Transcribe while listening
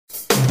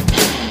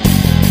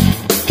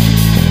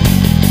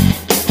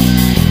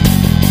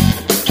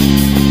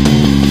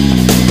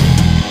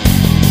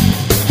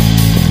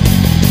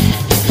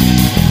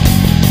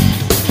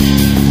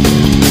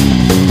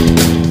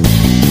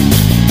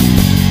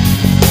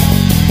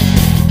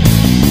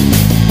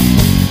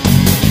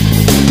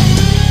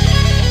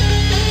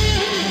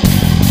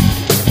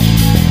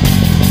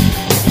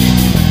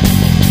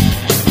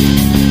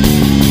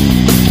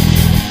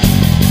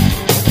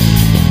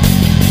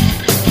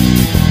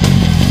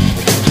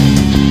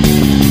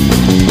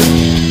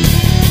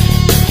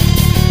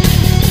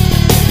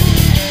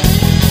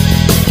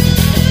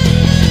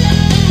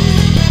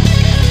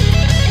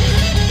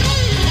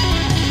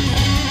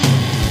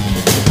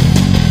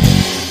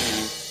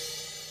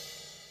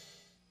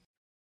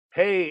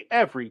Hey,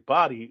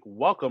 everybody,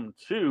 welcome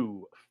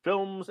to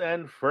Films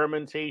and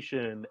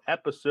Fermentation,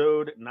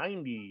 episode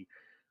 90.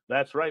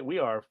 That's right, we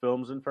are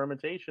Films and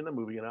Fermentation, a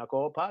movie and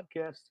alcohol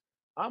podcast.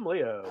 I'm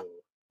Leo.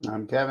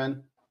 I'm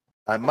Kevin.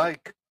 I'm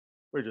Mike.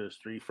 We're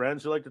just three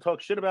friends who like to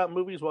talk shit about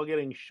movies while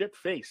getting shit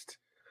faced.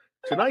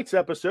 Tonight's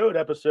episode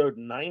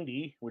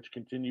 90, which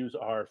continues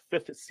our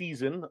fifth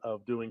season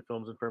of doing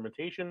Films and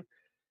Fermentation,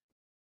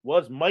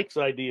 was Mike's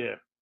idea.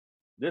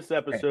 This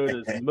episode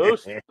is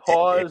most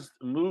paused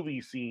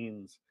movie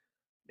scenes.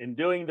 In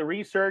doing the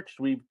research,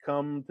 we've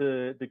come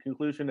to the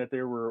conclusion that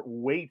there were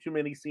way too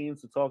many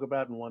scenes to talk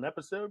about in one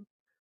episode.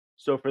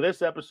 So for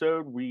this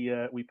episode, we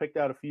picked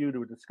out a few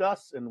to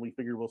discuss, and we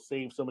figured we'll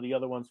save some of the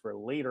other ones for a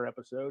later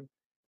episode,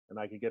 and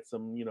I could get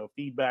some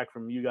feedback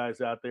from you guys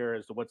out there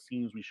as to what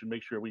scenes we should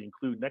make sure we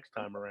include next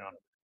time around.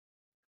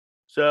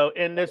 So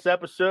in this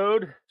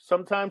episode,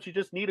 sometimes you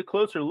just need a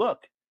closer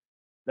look.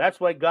 That's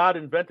why God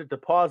invented the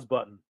pause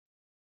button.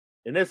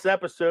 In this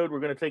episode, we're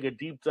going to take a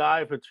deep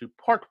dive into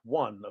part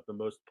one of the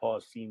most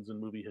paused scenes in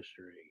movie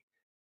history.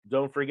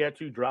 Don't forget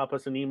to drop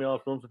us an email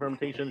at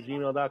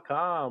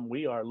filmsandfermentation@gmail.com.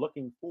 We are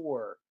looking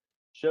for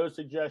show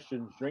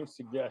suggestions, drink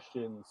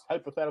suggestions,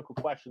 hypothetical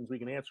questions we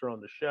can answer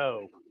on the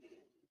show,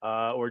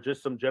 or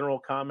just some general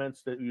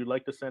comments that you'd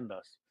like to send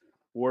us.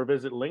 Or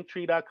visit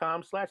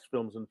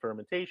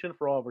linktree.com/filmsandfermentation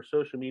for all of our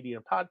social media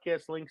and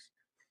podcast links,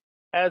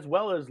 as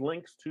well as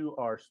links to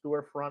our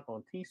storefront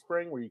on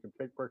Teespring, where you can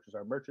purchase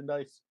our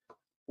merchandise,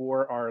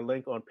 or our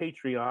link on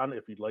Patreon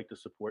if you'd like to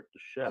support the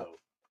show.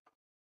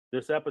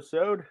 This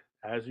episode,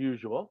 as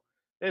usual,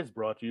 is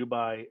brought to you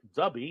by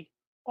Dubby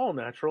All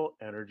Natural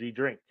Energy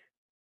Drink.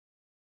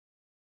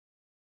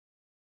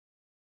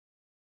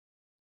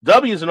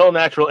 Dubby is an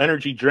all-natural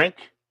energy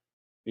drink.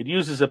 It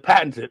uses a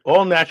patented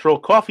all-natural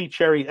coffee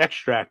cherry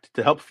extract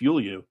to help fuel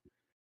you.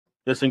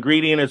 This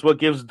ingredient is what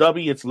gives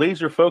Dubby its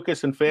laser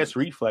focus and fast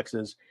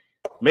reflexes,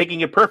 making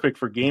it perfect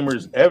for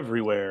gamers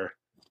everywhere.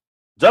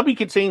 Dubby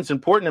contains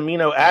important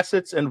amino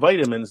acids and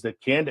vitamins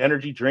that canned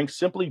energy drinks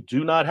simply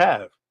do not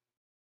have.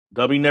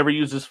 Dubby never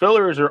uses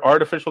fillers or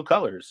artificial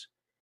colors.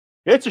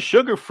 It's a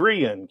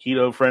sugar-free and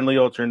keto-friendly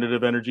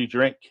alternative energy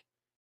drink.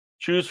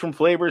 Choose from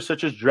flavors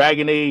such as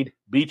Dragonade,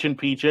 Beach and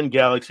Peach, and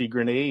Galaxy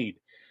Grenade.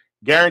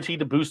 Guaranteed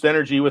to boost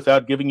energy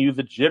without giving you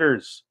the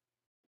jitters.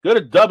 Go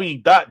to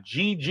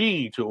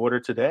dubby.gg to order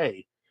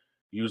today.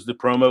 Use the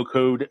promo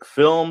code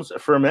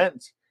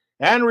FILMSFERMENT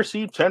and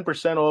receive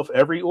 10% off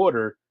every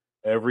order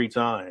every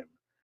time.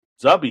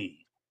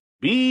 Dubby,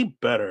 be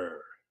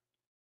better.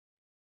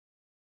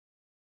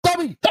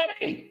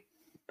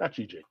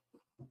 Dubby.gg.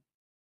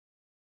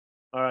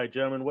 All right,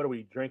 gentlemen, what are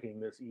we drinking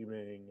this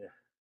evening?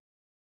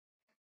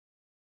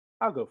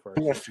 I'll go first.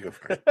 Who wants to go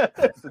first?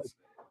 Since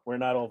we're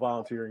not all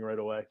volunteering right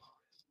away.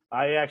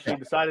 I actually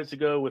decided to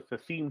go with the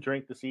theme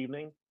drink this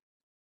evening,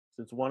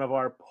 since one of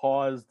our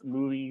paused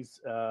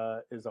movies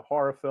is a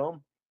horror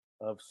film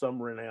of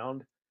some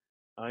renown.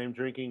 I am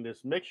drinking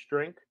this mixed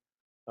drink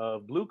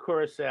of blue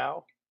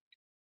curacao,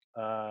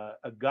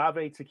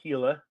 agave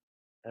tequila,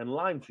 and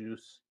lime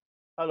juice,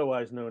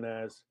 otherwise known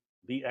as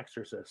The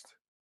Exorcist.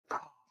 The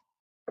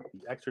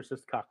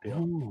Exorcist cocktail.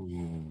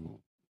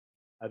 Ooh.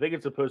 I think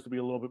it's supposed to be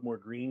a little bit more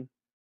green.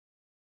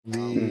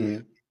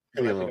 Maybe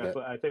a little bit.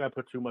 I think I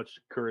put too much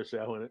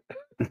curacao in it.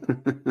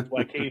 That's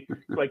why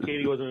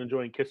Katie wasn't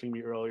enjoying kissing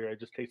me earlier. I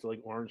just tasted like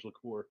orange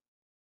liqueur.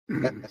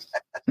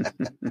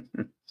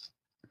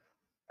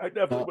 I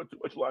definitely put too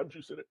much lime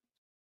juice in it.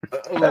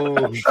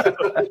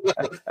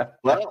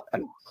 Well,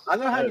 I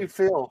know how you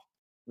feel.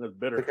 That's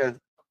bitter. Because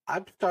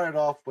I started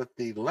off with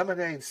the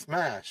Lemonade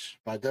Smash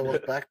by Devil's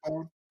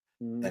Backbone,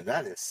 and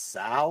that is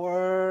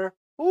sour.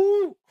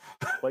 Ooh.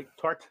 Quite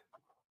tart.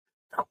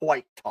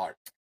 Quite tart.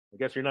 I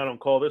guess you're not on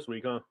call this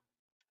week, huh?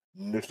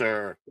 No,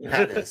 sir.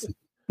 That is.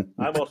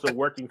 I'm also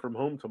working from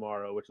home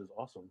tomorrow, which is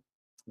awesome.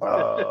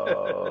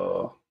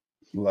 Oh,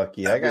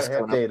 lucky. I got a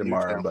half day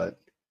tomorrow, but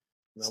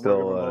I'm still,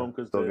 working from home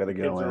because still the got to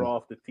kids go are in.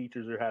 off. The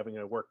teachers are having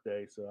a work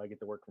day, so I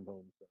get to work from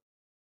home. So.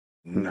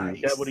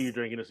 Nice. Dad, what are you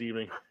drinking this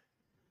evening?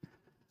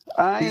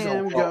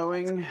 I'm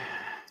going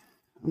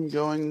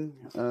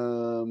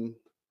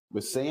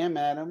with Sam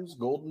Adams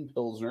Golden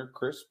Pilsner,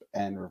 crisp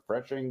and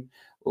refreshing,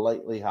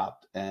 lightly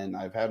hopped. And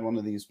I've had one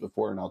of these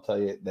before, and I'll tell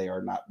you, they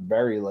are not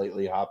very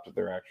lightly hopped.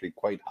 They're actually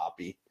quite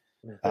hoppy,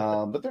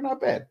 but they're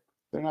not bad.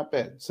 They're not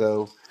bad.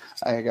 So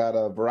I got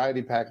a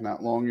variety pack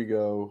not long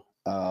ago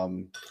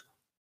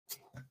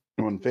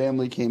when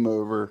family came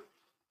over,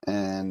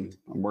 and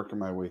I'm working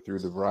my way through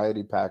the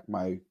variety pack.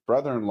 My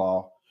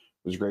brother-in-law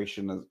was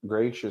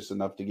gracious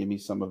enough to give me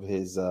some of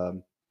his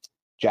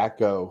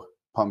Jacko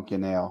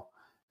pumpkin ale.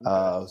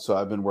 So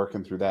I've been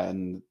working through that,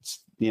 and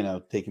it's,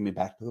 taking me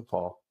back to the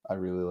fall. I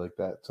really like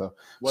that. So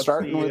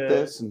starting with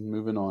this and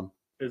moving on.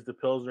 Is the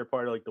Pilsner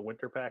part of like the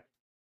winter pack?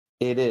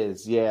 It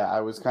is, yeah.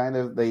 I was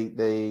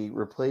they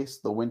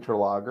replaced the winter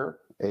lager.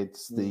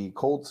 It's the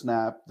Cold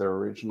Snap, their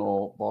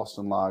original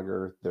Boston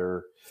lager,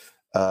 their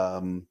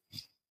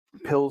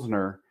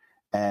Pilsner,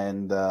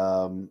 and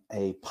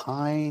a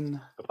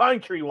pine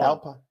tree one.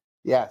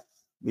 Yes,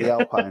 The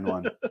Alpine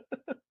one.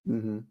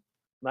 Mm-hmm.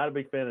 Not a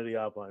big fan of the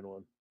Alpine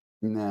one.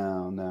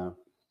 No.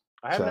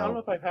 I don't know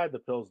if I've had the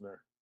Pilsner.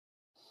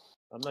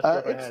 I'm not sure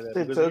if I had it.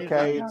 It's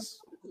okay.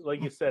 It's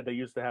like you said, they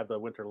used to have the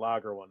winter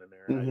lager one in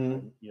there.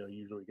 Mm-hmm. I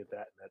usually get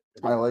that.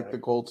 I like the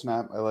Cold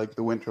Snap. I like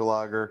the winter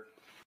lager.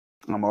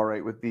 I'm all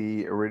right with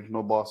the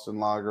original Boston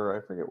lager.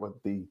 I forget what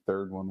the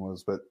third one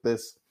was, but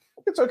it's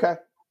okay.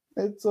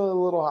 It's a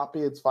little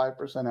hoppy. It's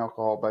 5%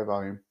 alcohol by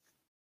volume.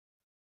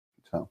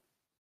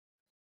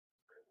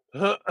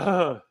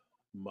 So,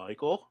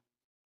 Michael,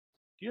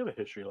 do you have a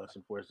history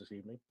lesson for us this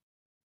evening?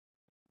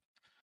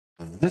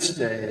 This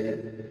day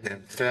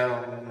in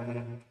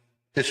film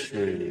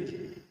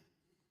history.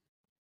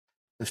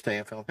 This day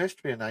in film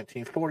history in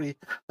 1940,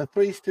 the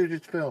Three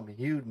Stooges film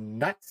 "You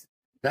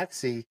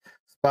Nazi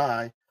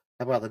Spy"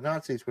 about the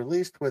Nazis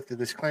released with the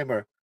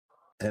disclaimer: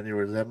 any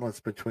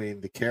resemblance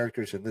between the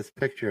characters in this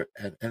picture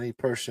and any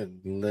person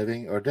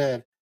living or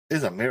dead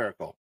is a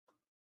miracle.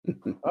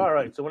 All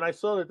right. So when I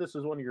saw that this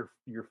is one of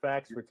your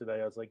facts for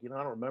today, I was like, I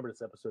don't remember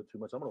this episode too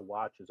much. I'm gonna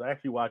watch this. I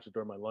actually watched it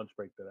during my lunch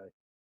break today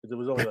because it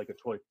was only like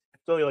it's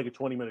only like a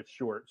 20 minutes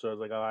short. So I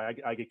was like, oh,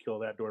 I could kill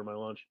that during my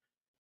lunch.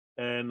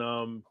 And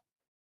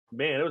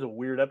man, it was a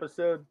weird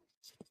episode.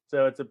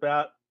 So it's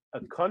about a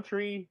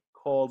country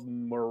called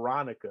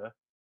Moronica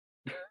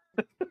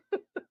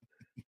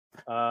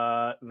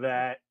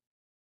that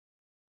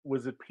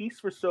was at peace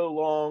for so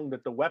long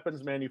that the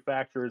weapons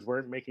manufacturers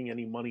weren't making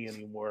any money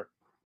anymore.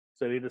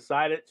 So they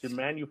decided to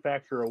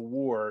manufacture a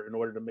war in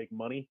order to make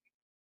money.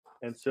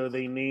 And so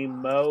they named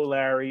Moe,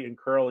 Larry, and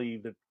Curly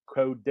the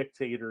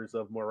co-dictators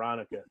of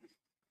Moronica.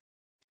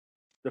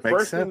 The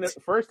first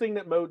thing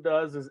that Moe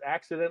does is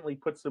accidentally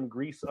put some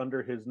grease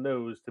under his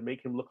nose to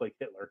make him look like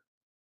Hitler.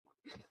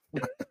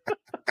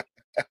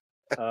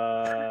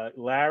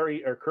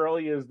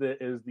 Curly is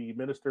the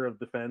Minister of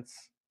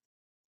Defense.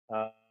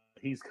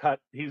 He's got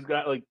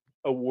like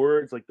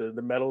awards, like the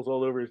medals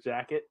all over his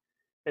jacket,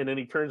 and then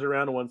he turns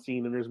around in one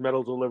scene and there's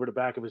medals all over the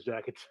back of his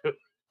jacket too.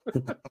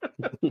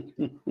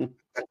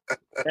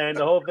 And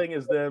the whole thing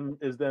is them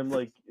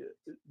like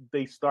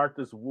they start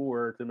this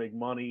war to make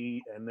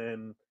money, and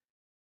then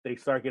they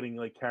start getting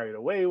like carried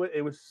away.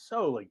 It was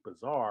so like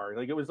bizarre.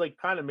 Like it was like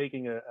kind of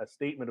making a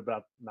statement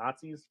about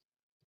Nazis,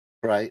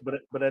 right?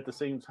 But at the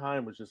same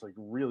time, was just like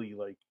really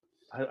like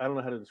I don't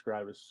know how to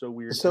describe it. It's so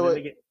weird. So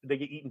they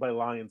get eaten by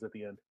lions at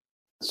the end.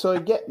 So I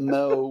get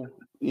Moe,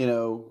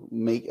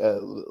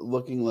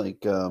 looking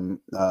like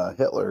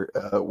Hitler.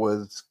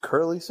 Was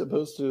Curly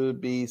supposed to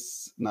be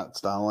not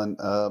Stalin,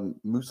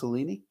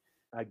 Mussolini?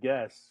 I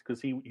guess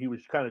because he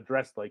was kind of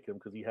dressed like him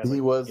because he had. He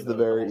was the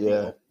very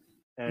deal.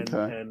 And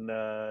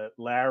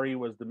Larry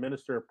was the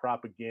Minister of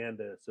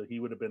Propaganda, so he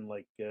would have been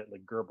like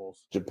Goebbels.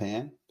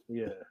 Japan.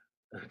 Yeah,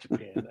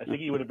 Japan. I think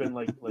he would have been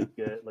like what's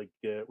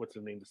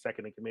his name, the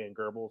second in command,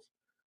 Goebbels.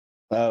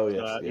 Oh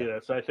yes, yeah.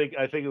 So I think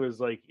it was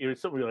something like it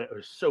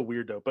was so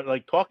weird though. But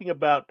like talking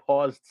about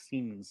paused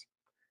scenes,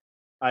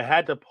 I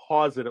had to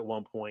pause it at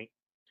one point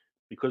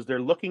because they're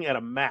looking at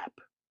a map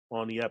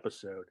on the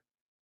episode,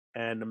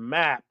 and the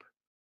map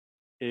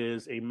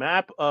is a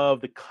map of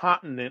the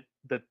continent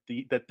that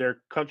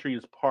their country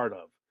is part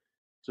of.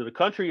 So the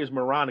country is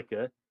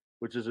Moronica,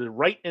 which is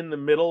right in the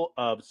middle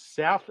of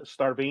South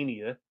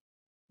Starvania.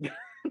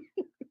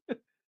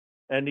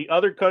 And the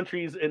other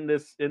countries in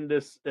this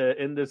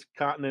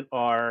continent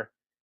are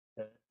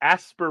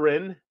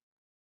Aspirin,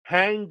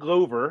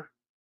 Hangover,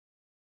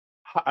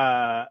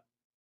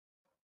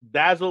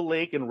 Dazzle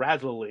Lake and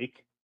Razzle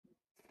Lake,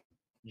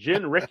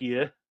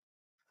 Jinrikia,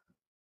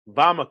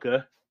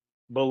 Vamica,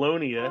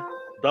 Bologna,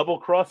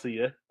 Double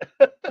Crossia.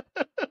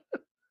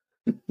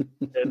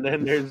 And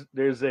then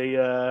there's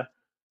a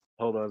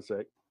hold on a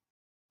sec.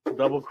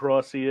 Double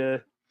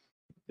Crossia.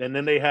 And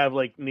then they have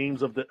like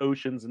names of the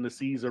oceans and the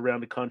seas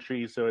around the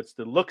country. So it's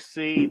the Look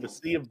Sea, the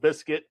Sea of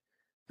Biscuit,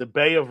 the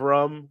Bay of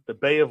Rum, the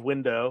Bay of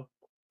Window.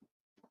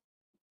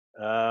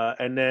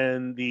 And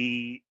then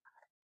the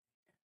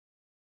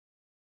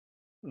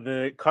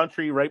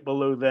country right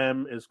below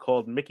them is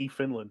called Mickey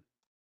Finland.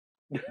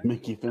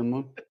 Mickey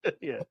Finland?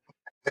 Yeah.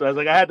 So I was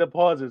like, I had to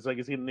pause it so I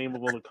could see the name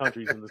of all the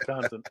countries in this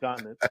continent.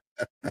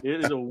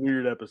 It is a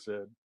weird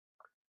episode.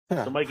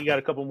 So Mike, you got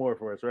a couple more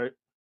for us, right?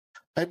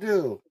 I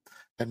do.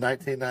 In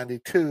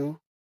 1992,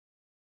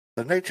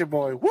 the Nature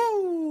Boy,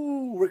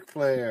 Ric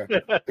Flair,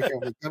 became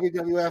the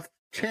WWF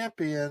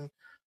champion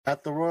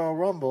at the Royal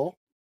Rumble,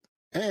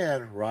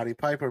 and Roddy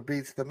Piper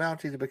beats the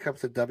Mountie to become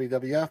the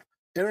WWF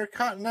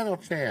Intercontinental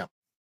Champ.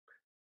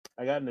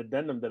 I got an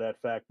addendum to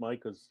that fact,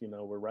 Mike, because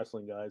we're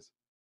wrestling guys.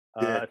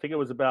 I think it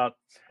was about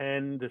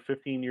 10 to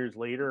 15 years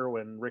later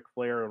when Ric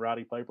Flair and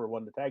Roddy Piper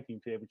won the tag team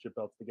championship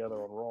belts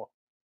together on Raw.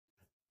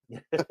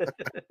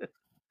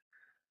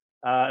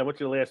 And what's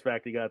your last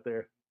fact you got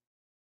there?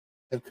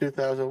 In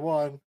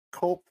 2001,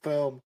 cult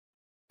film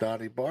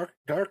Donnie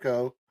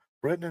Darko,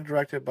 written and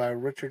directed by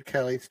Richard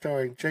Kelly,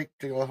 starring Jake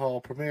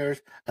Gyllenhaal, premieres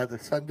at the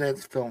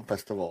Sundance Film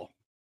Festival.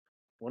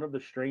 One of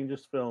the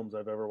strangest films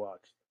I've ever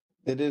watched.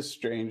 It is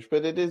strange,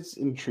 but it is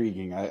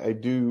intriguing. I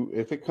do.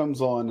 If it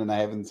comes on and I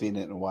haven't seen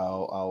it in a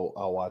while,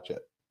 I'll watch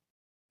it.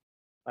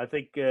 I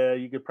think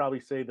you could probably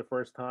say the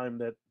first time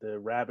that the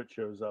rabbit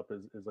shows up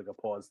is like a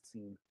paused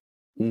scene,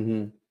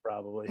 Mm-hmm.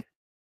 probably.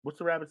 What's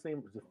the rabbit's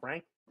name? Is it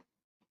Frank?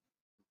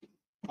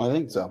 I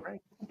think so.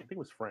 Frank? I think it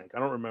was Frank. I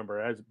don't remember.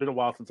 It's been a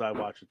while since I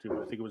watched it too.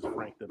 But I think it was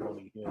Frank that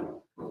only. Yeah.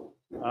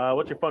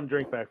 What's your fun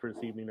drink fact for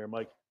this evening, there,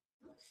 Mike?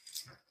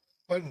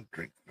 Fun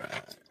drink.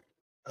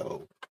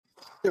 Oh,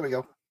 here we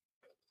go.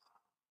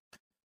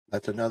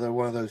 That's another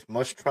one of those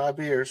must-try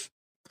beers.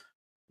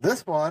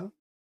 This one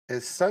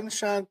is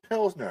Sunshine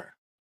Pilsner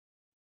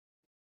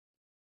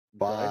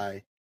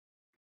by,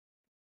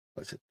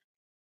 what's it?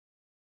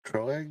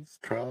 Trogs.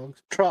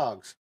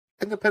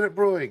 Independent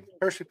Brewing,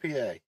 Hershey,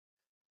 PA.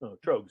 Oh,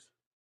 Trogs.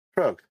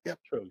 Trogs, yep.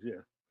 Trogs,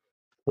 yeah.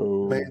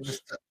 Oh,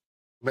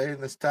 Made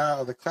in the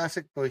style of the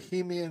classic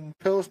Bohemian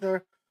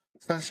Pilsner,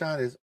 Sunshine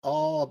is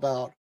all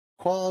about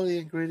quality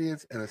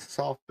ingredients and a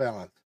soft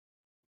balance.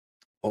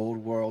 Old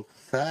World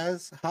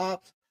Saz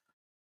hops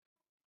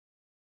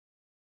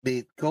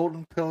beat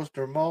Golden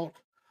Pilsner malt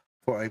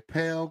for a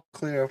pale,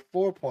 clear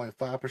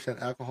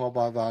 4.5% alcohol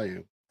by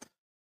volume.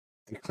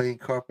 A clean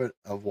carpet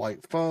of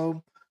white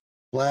foam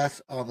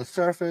blasts on the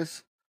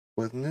surface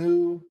with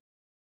new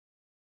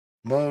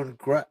mown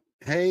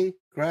hay,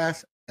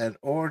 grass, and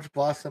orange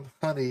blossom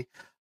honey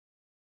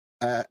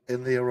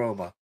in the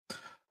aroma.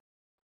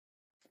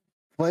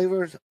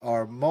 Flavors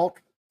are malt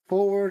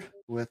forward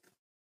with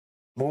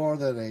more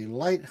than a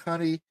light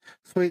honey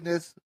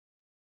sweetness,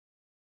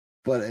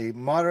 but a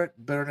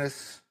moderate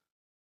bitterness.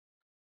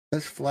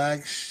 This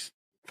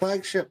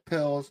flagship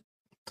pills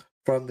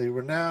from the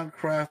renowned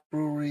craft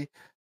brewery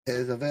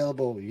is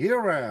available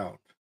year-round.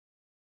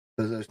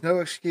 So there's no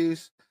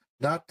excuse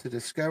not to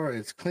discover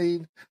its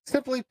clean,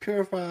 simply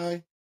purify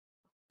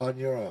on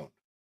your own.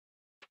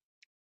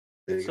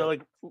 So,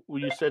 like,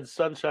 when you said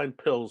Sunshine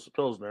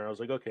Pilsner, I was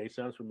like, okay,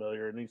 sounds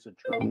familiar. And he said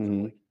Trogs.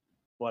 Mhm. Like,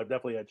 well, I've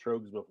definitely had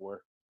Trogs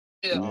before.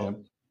 Yeah.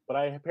 But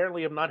I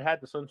apparently have not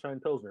had the Sunshine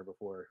Pilsner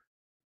before.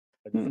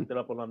 I just looked it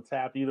up on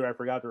Untapped. Either I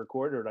forgot to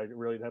record it or I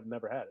really have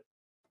never had it.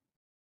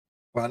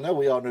 Well, I know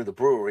we all knew the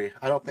brewery.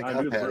 I don't think I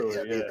I've knew the had it brewery,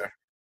 yet yeah. either.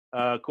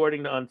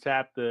 According to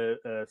Untapped,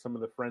 some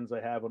of the friends I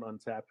have on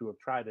Untapped who have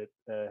tried it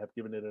have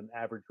given it an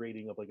average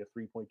rating of like a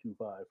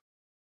 3.25.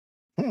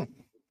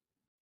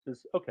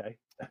 Just okay.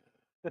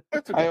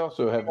 I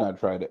also have not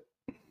tried it.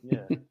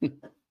 Yeah.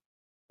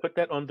 Put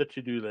that on the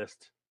to-do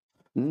list.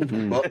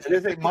 Mhm. Well, it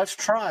is a must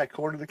try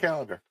according to the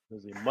calendar.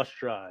 It's a must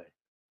try.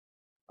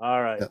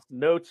 All right. Yes.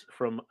 Notes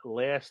from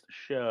last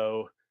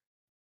show.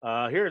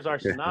 Here's our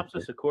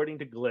synopsis according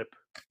to Glip.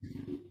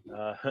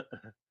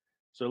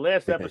 So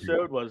last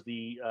episode was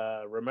the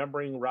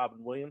Remembering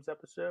Robin Williams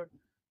episode.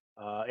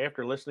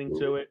 After listening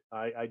to it,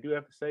 I do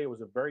have to say it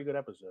was a very good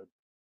episode.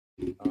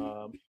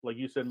 Like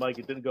you said, Mike,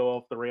 it didn't go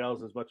off the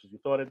rails as much as you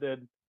thought it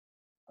did.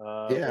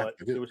 But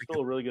it was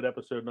still a really good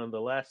episode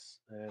nonetheless.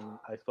 And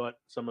I thought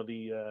some of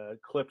the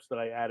clips that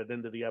I added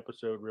into the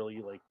episode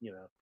really,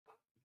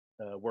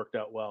 worked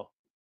out well.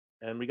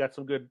 And we got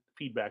some good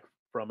feedback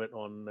from it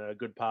on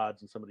Good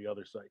Pods and some of the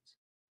other sites.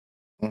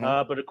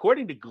 But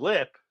according to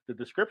Glip, the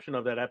description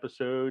of that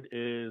episode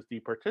is the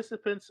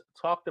participants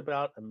talked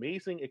about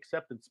amazing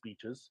acceptance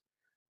speeches,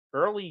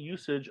 early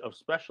usage of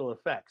special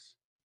effects,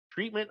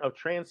 treatment of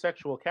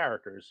transsexual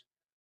characters,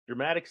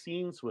 dramatic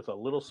scenes with a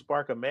little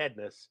spark of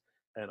madness,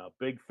 and a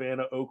big fan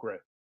of okra.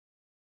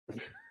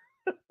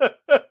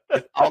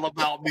 It's all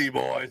about me,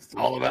 boys. It's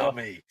all about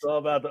me. It's all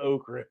about the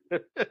okra.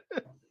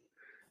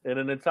 In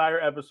an entire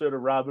episode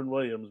of Robin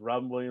Williams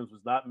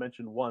was not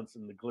mentioned once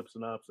in the Glip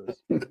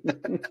synopsis.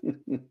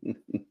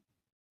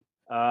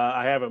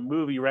 I have a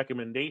movie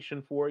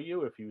recommendation for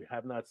you if you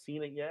have not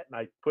seen it yet. And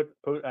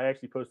I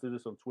actually posted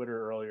this on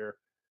Twitter earlier.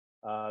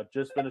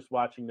 Just finished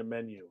watching The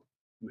Menu.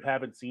 You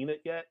haven't seen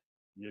it yet?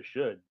 You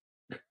should.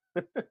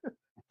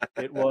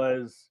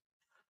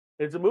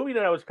 It's a movie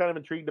that I was kind of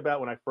intrigued about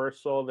when I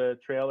first saw the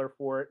trailer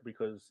for it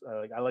because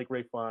I like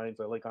Ray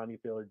Fiennes, I like Anya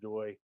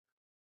Taylor-Joy.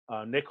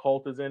 Nick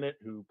Holt is in it,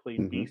 who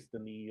played Beast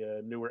in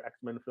the newer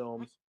X-Men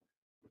films.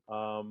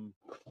 John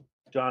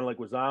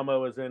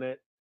Leguizamo is in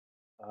it.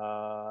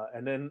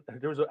 And then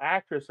there was an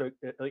actress,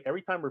 like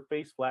every time her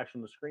face flashed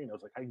on the screen, I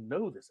was like, I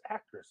know this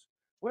actress.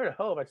 Where the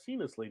hell have I seen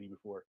this lady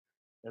before?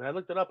 And I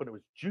looked it up and it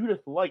was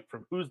Judith Light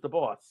from Who's the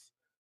Boss?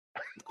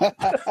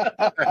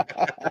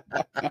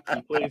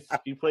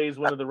 She plays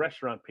one of the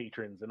restaurant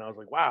patrons, and I was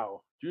like,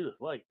 wow, Judith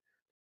Light.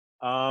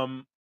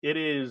 It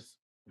is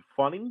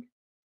funny,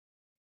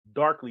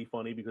 darkly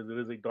funny because it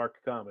is a dark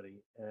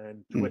comedy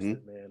and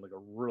twisted, man, like a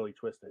really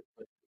twisted.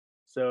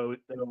 So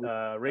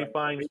Ray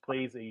Fiennes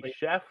plays a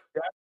chef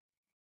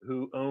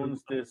who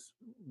owns this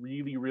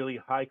really, really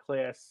high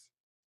class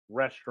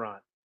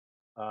restaurant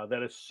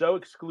that is so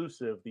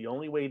exclusive. The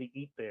only way to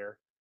eat there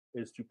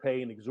is to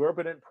pay an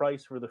exorbitant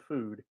price for the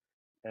food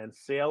and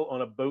sail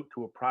on a boat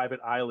to a private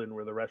island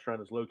where the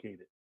restaurant is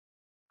located.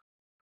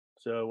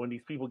 So when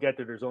these people get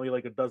there, there's only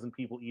like a dozen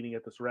people eating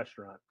at this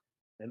restaurant.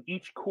 and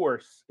each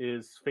course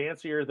is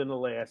fancier than the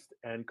last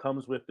and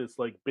comes with this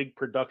like big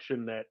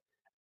production that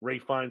Ray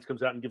Fiennes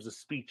comes out and gives a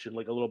speech and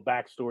like a little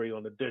backstory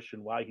on the dish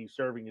and why he's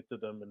serving it to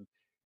them, and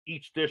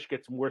each dish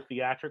gets more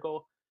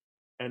theatrical.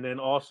 And then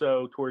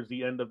also towards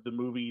the end of the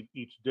movie,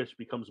 each dish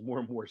becomes more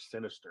and more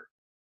sinister.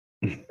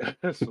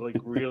 So like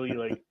really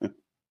like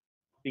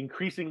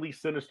increasingly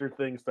sinister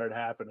things start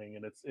happening,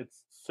 and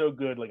it's so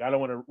good. Like I don't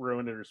want to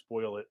ruin it or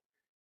spoil it,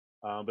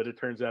 but it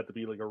turns out to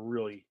be like a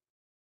really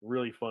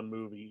fun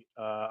movie.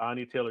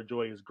 Anya Taylor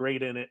Joy is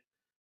great in it.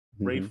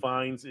 Ray Mhm.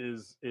 Fiennes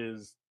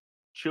is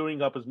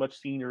chewing up as much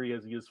scenery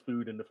as he is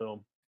food in the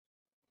film.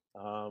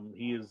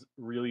 He is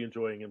really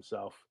enjoying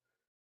himself,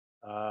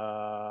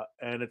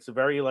 and it's a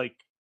very like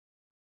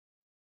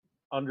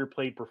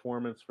underplayed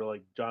performance for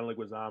like John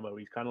Leguizamo.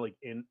 He's kind of like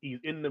he's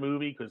in the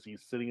movie because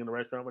he's sitting in the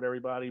restaurant with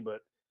everybody,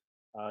 but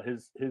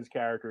his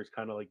character is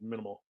kind of like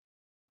minimal.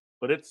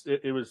 But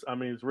it was, I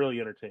mean, it's really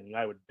entertaining.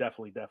 I would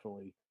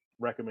definitely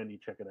recommend you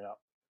check it out,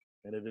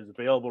 and it is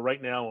available right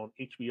now on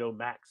HBO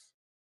Max.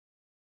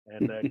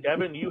 And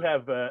Kevin, you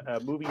have a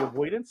movie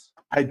avoidance.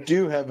 I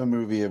do have a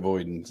movie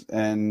avoidance,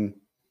 and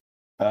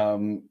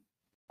I'm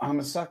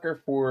a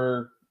sucker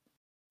for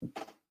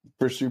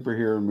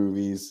superhero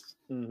movies.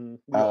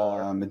 Mm-hmm.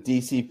 I'm a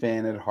DC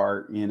fan at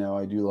heart. You know,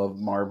 I do love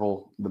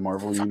the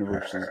Marvel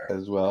universe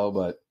as well,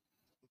 but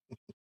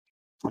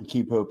I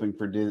keep hoping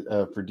for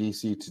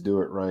DC to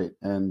do it right.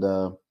 And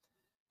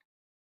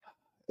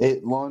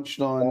it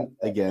launched on,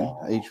 again,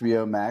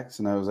 HBO Max,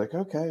 and I was like,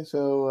 okay,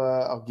 so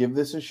I'll give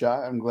this a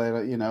shot. I'm glad,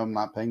 I'm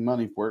not paying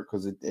money for it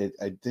because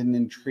it didn't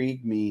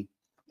intrigue me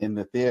in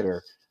the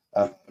theater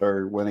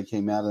or when it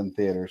came out in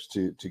theaters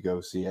to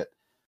go see it.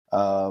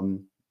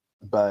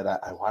 But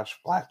I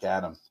watched Black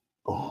Adam.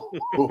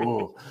 It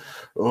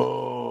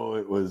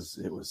was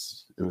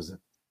a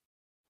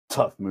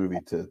tough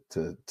movie to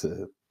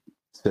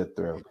sit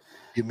through.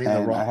 You mean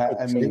The Rock?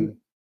 I mean,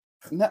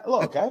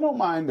 look, I don't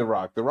mind The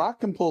Rock. The Rock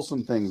can pull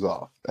some things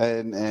off,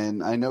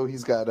 and I know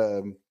he's got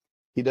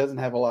he doesn't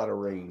have a lot of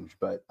range,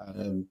 but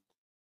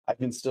I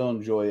can still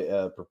enjoy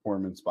a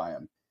performance by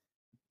him.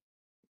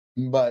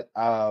 But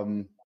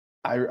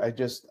I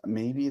just,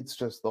 maybe it's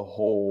just the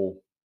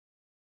whole.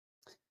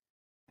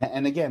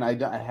 And again, I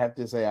have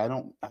to say I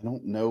don't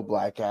know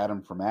Black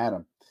Adam from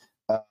Adam.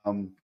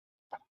 No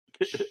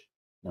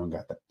one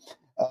got that.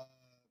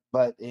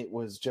 But it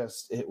was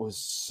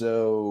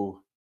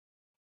so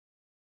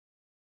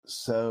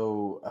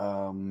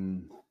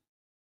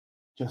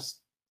just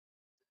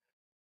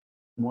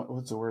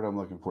what's the word I'm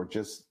looking for?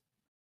 Just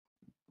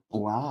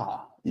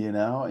blah, you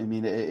know? I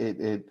mean,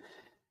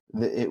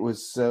 it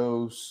was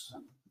so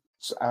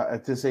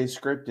to say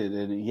scripted,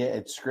 and yeah,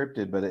 it's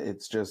scripted, but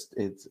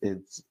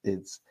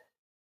it's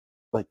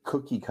like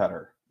cookie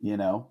cutter, you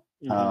know?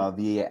 Mm-hmm.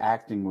 The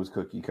acting was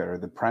cookie cutter.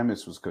 The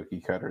premise was cookie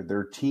cutter.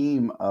 The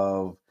team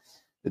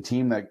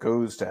that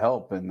goes to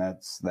help, and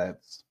that's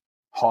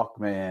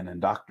Hawkman and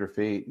Dr.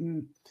 Fate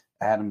and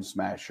Atom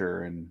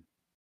Smasher, and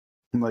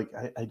I'm like,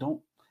 I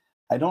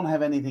don't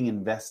have anything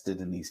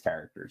invested in these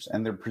characters,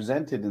 and they're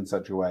presented in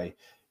such a way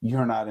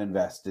you're not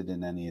invested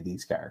in any of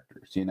these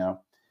characters, you know.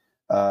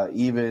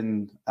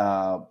 Even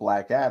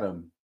Black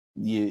Adam,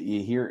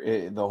 you hear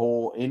it, the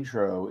whole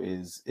intro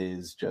is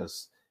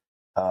just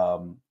a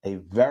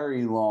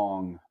very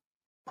long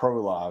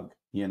prologue,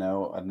 you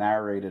know, a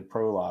narrated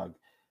prologue,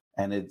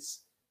 and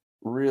it's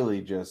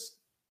really just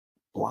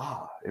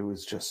blah. It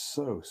was just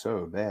so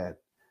bad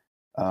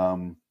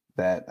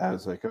that I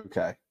was like,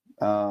 okay,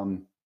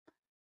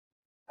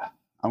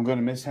 I'm going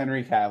to miss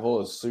Henry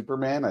Cavill as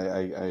Superman.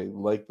 I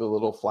like the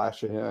little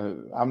flash of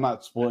him. I'm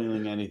not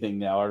spoiling anything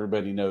now.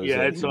 Everybody knows. Yeah,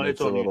 that it's he on makes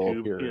a little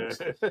YouTube.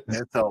 appearance. Yeah.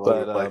 It's all But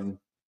over the place.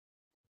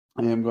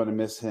 I am going to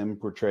miss him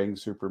portraying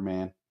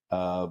Superman.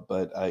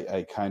 But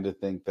I kind of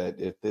think that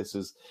if this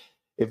is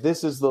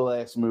the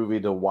last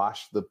movie to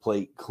wash the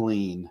plate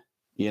clean,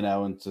 you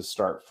know, and to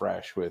start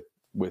fresh with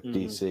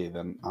DC,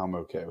 then I'm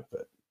okay with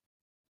it.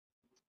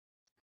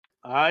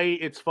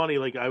 It's funny,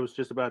 like I was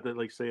just about to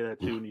like say that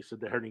too, and you said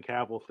the Henry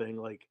Cavill thing.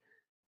 Like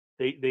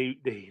they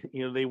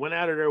they went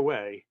out of their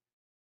way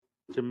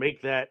to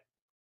make that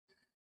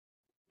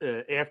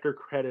after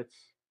credits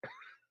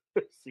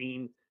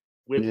scene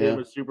with him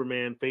as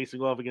Superman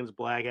facing off against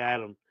Black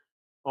Adam,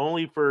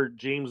 only for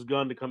James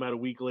Gunn to come out a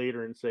week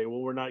later and say,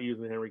 "Well, we're not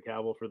using Henry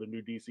Cavill for the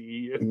new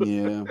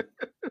DCEU."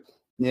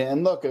 Yeah,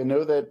 and look, I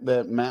know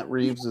that Matt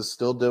Reeves is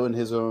still doing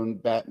his own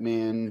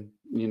Batman,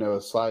 you know,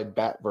 side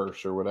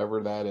Batverse or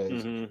whatever that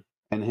is. Mm-hmm.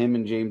 And him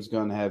and James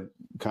Gunn have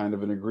kind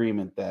of an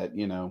agreement that,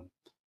 you know,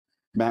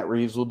 Matt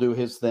Reeves will do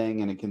his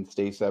thing and it can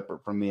stay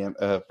separate from the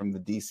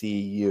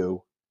DCEU.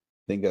 I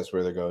think that's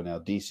where they're going now,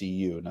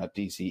 DCU, not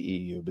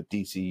DCEU, but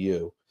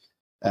DCU.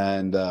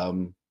 And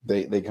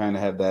they kind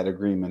of have that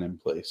agreement in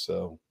place.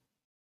 So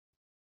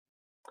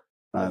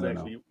That was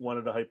actually one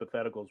of the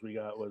hypotheticals we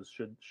got was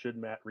should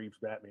Matt Reeves'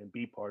 Batman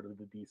be part of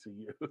the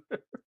DCU?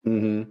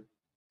 Mm-hmm.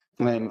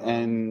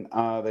 And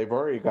they've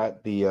already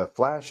got the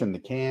Flash in the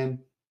can.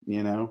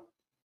 You know,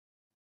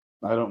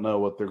 I don't know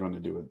what they're going to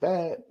do with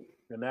that.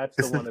 And that's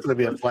the It's one going that's to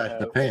be a supposed flash to in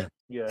the have. pan.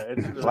 Yeah,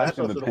 it's Flash that's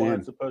in also the the one pan.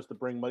 that's supposed to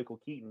bring Michael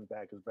Keaton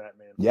back as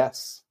Batman.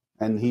 Yes,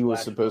 and he was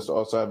Flash supposed to film.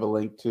 also have a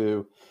link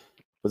to.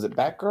 Was it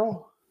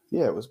Batgirl?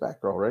 Yeah, it was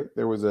Batgirl, right?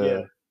 There was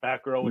a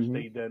Batgirl, which Mhm.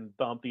 they then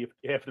dumped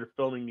after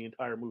filming the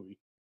entire movie.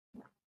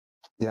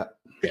 yeah.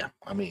 Yeah,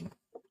 I mean,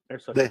 They're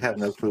such they a have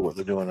no mess. clue what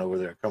they're doing over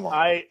there. Come on.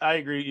 I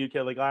agree with you,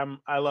 Ken. Like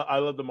I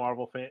love the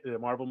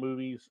Marvel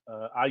movies.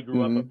 I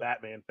grew up a Mhm.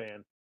 Batman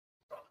fan.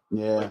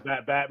 Yeah.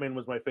 Like Batman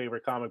was my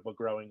favorite comic book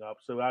growing up.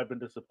 So I've been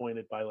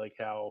disappointed by like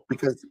how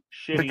because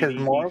shitty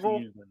the Marvel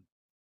DCU's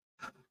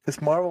been.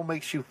 because Marvel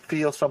makes you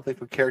feel something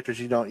for characters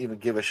you don't even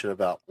give a shit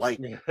about, like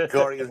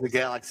Guardians of the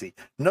Galaxy.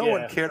 No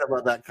one cared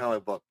about that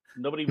comic book.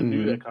 Nobody even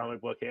knew that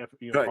comic book Right.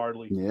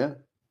 hardly. Yeah.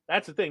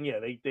 That's the thing. Yeah,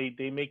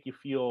 they make you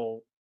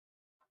feel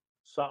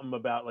something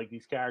about like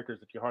these characters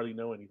that you hardly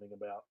know anything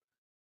about.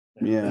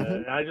 And, Yeah.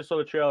 and I just saw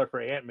the trailer for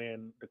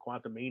Ant-Man, the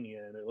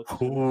Quantumania, and it looks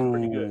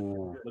pretty good.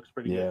 It looks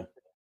pretty good.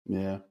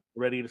 Yeah.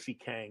 Ready to see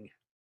Kang.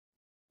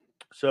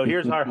 So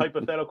here's our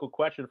hypothetical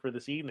question for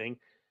this evening.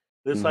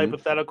 This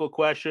hypothetical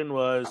question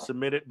was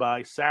submitted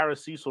by Sarah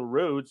Cecil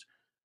Rhodes,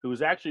 who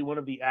is actually one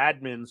of the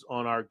admins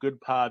on our Good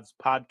Pods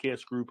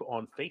podcast group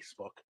on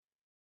Facebook.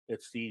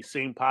 It's the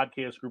same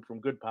podcast group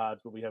from Good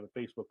Pods, but we have a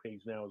Facebook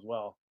page now as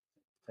well.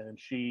 And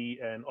she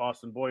and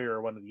Austin Boyer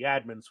are one of the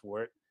admins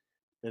for it.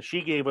 And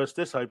she gave us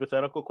this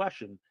hypothetical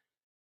question.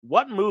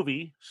 What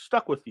movie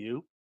stuck with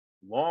you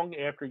long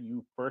after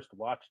you first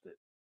watched it?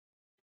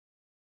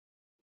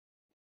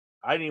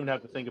 I didn't even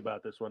have to think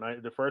about this one.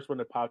 The first one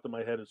that popped in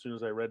my head as soon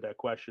as I read that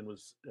question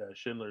was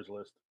Schindler's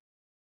List.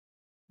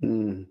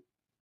 Mm.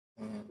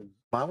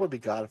 Mine would be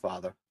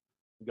Godfather.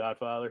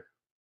 Godfather.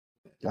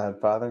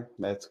 Godfather.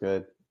 That's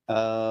good.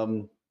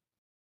 Oh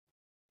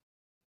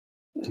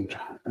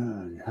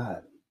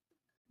God,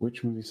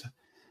 which movies?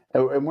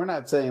 And we're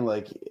not saying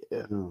like,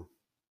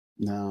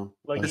 no.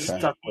 Like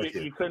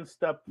Okay. you couldn't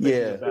stop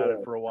thinking about it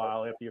for a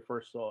while after you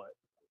first saw it.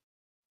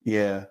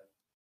 Yeah.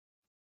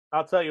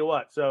 I'll tell you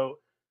what. So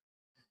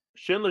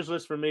Schindler's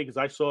List for me, because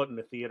I saw it in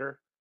the theater,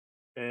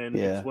 and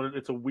it's one of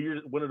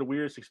the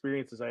weirdest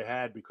experiences I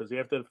had, because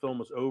after the film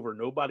was over,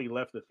 nobody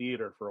left the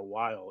theater for a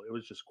while. It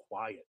was just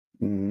quiet.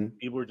 Mm-hmm.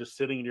 People were just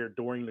sitting there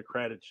during the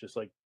credits, just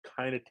like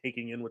kind of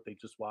taking in what they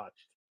just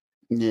watched.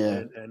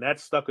 Yeah. And that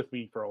stuck with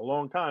me for a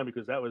long time,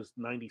 because that was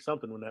 90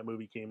 something when that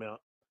movie came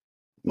out.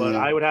 But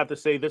I would have to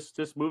say this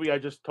movie I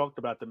just talked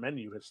about, The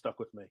Menu, has stuck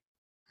with me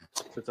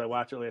since I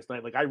watched it last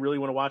night. Like I really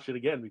want to watch it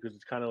again, because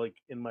it's kind of like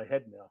in my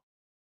head now.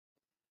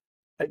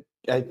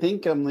 I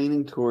think I'm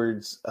leaning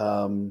towards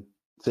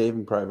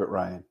Saving Private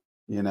Ryan,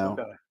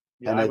 Okay.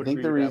 Yeah, and I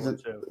think the reason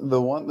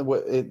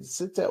what it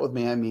sits out with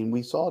me, I mean,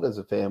 we saw it as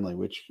a family,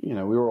 which, we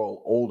were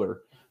all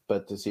older,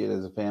 but to see it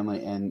as a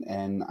family,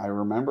 and I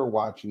remember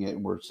watching it,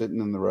 and we're sitting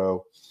in the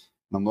row,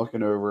 and I'm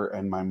looking over,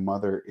 and my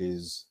mother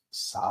is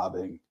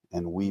sobbing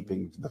and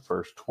weeping for the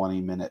first 20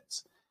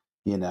 minutes,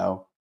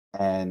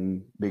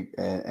 and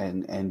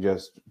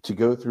just to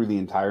go through the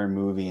entire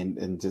movie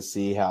and to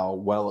see how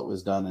well it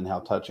was done and how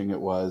touching it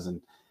was,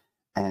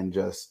 and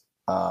just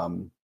I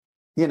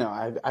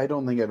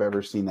don't think I've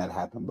ever seen that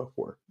happen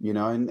before,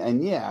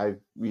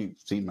 and we've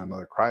seen my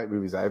mother cry at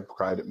movies. I've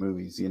cried at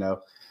movies,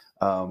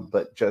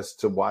 but just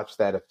to watch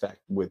that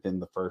effect within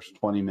the first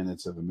 20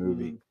 minutes of a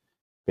movie,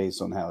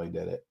 based on how he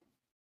did it.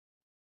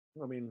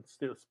 I mean,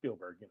 still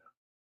Spielberg,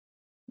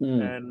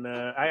 And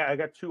I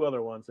got two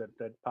other ones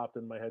that popped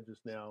in my head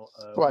just now.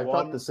 I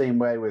felt the same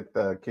way with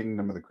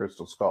Kingdom of the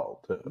Crystal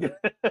Skull too.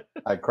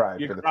 I cried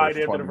for the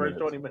first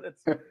 20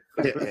 minutes.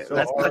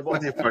 That's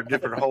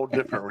for a whole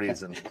different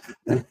reason.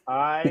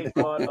 I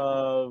thought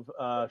of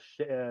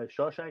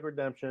Shawshank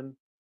Redemption.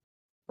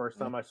 First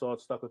time I saw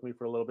it stuck with me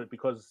for a little bit,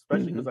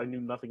 especially because I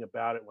knew nothing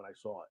about it when I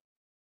saw it.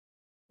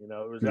 It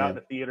was out in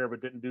the theater,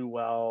 but didn't do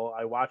well.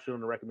 I watched it on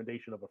the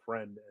recommendation of a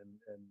friend,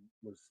 and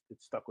it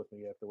stuck with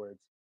me afterwards.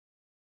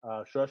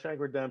 Shawshank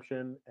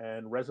Redemption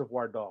and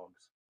Reservoir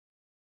Dogs,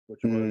 which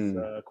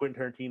was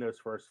Quentin Tarantino's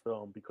first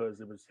film, because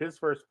it was his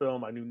first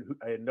film. I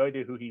had no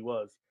idea who he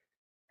was,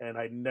 and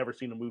I'd never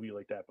seen a movie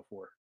like that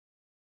before.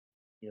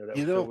 That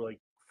was so like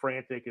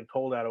frantic and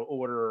told out of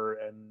order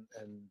and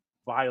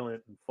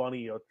violent and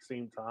funny at the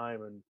same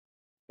time, and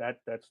that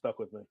stuck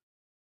with me.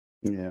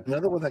 Yeah.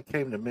 Another one that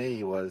came to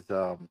me was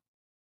The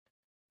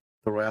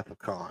Wrath of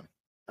Khan.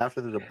 After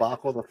the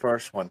debacle of the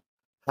first one,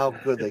 how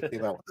good they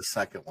came out with the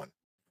second one.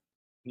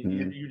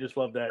 You just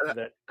love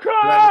that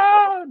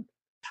Khan!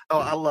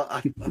 I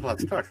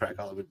love Star Trek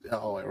all the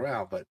way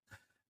around, but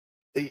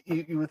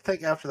you would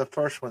think after the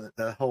first one that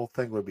the whole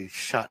thing would be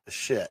shot to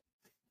shit,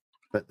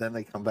 but then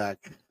they come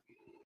back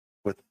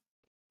with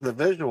the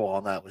visual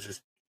on that was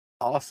just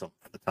awesome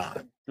for the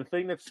time. The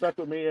thing that stuck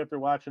with me after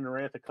watching The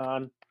Wrath of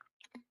Khan,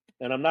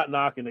 and I'm not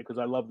knocking it because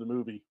I love the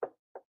movie.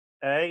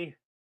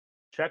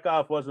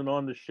 Chekhov wasn't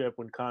on the ship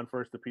when Khan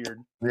first appeared.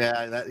 Yeah,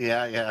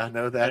 I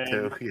know that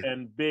too. Yeah.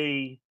 And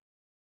B,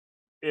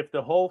 if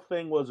the whole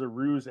thing was a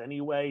ruse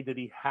anyway, did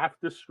he have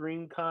to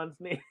scream Khan's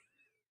name?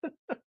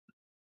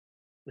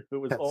 If it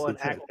was all an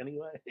act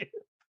anyway.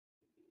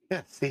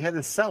 Yes, he had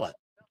to sell it.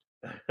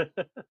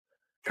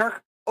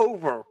 Kirk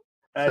over.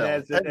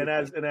 And film.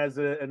 as an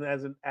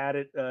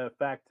added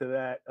fact to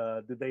that,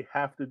 did they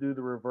have to do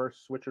the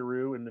reverse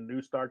switcheroo in the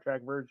new Star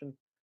Trek version,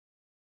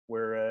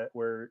 where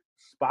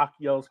Spock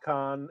yells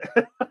Khan?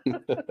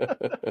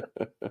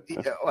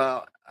 Yeah,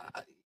 well,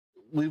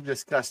 we've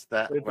discussed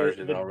that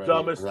version the already.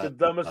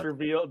 dumbest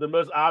reveal, the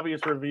most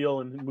obvious reveal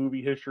in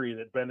movie history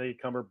that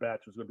Benedict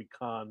Cumberbatch was going to be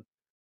Khan.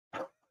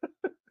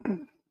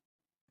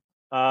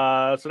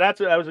 So that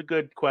was a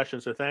good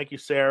question. So thank you,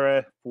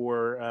 Sarah,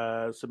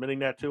 for submitting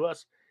that to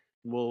us.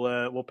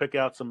 We'll pick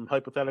out some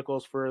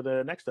hypotheticals for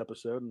the next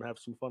episode and have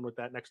some fun with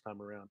that next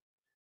time around.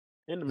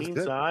 In the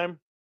meantime,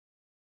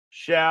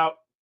 shout,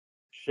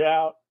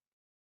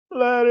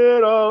 let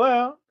it all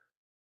out.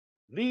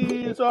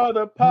 These are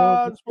the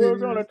pods we're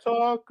going to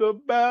talk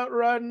about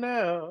right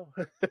now.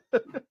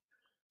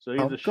 So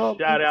here's a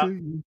shout out.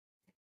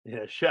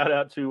 Yeah, shout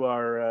out to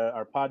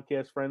our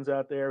podcast friends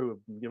out there who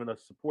have been giving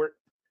us support,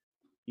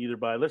 either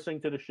by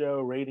listening to the show,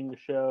 rating the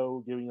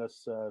show, giving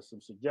us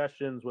some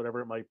suggestions, whatever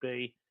it might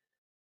be.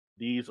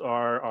 These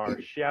are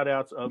our shout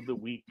outs of the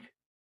week.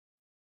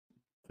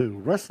 To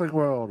Wrestling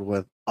World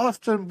with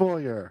Austin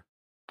Boyer.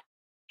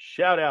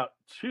 Shout out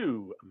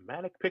to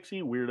Manic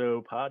Pixie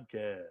Weirdo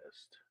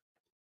Podcast.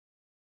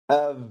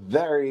 A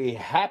very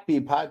happy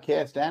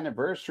podcast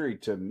anniversary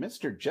to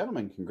Mr.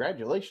 Gentleman.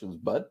 Congratulations,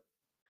 bud.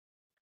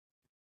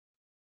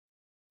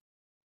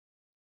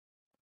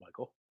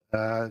 Michael.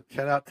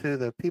 Shout out to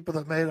the people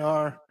that made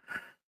our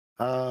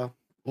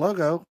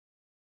logo,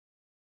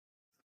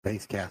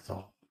 Space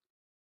Castle.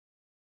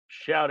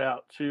 Shout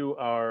out to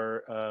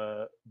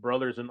our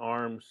brothers in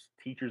arms,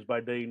 teachers by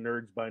day,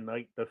 nerds by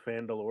night, the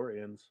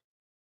Fandalorians.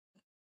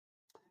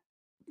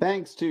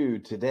 Thanks to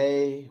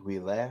Today We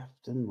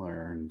Laughed and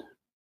Learned.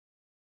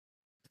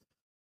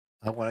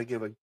 I want to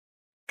give a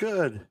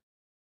good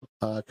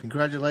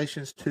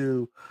congratulations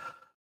to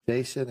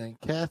Jason and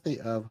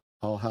Kathy of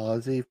All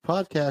Hallows Eve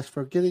podcast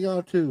for getting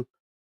on to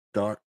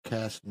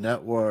Darkcast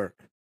Network.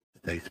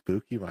 Stay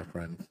spooky, my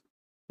friends.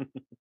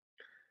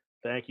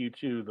 Thank you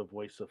to the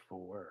Voice of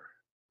Four.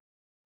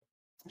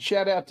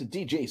 Shout out to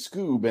DJ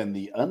Scoob and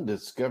the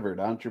Undiscovered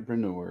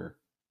Entrepreneur.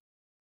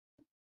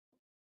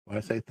 I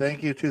want to say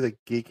thank you to the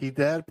Geeky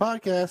Dad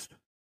podcast.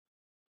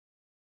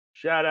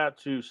 Shout out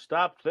to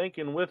Stop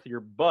Thinking with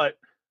Your Butt.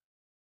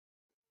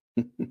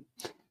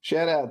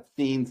 Shout out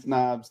Teen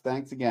Snobs.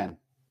 Thanks again.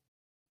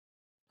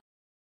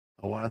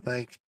 I want to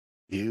thank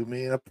you,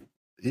 me, and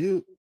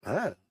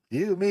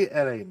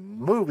a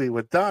movie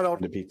with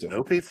Donald. The pizza.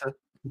 No pizza.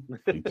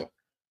 Pizza.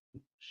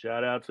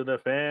 Shout out to the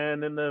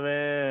fan in the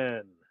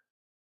van.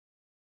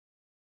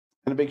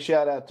 And a big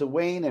shout out to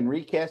Wayne and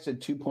Recasted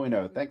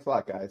 2.0. Thanks a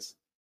lot, guys.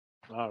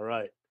 All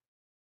right.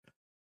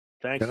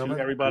 Thanks to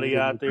everybody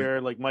out there.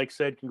 Like Mike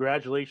said,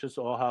 congratulations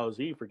to All Hallows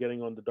Eve for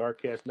getting on the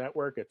Darkcast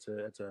Network. It's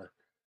a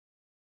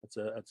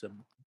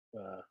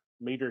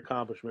major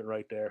accomplishment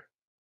right there.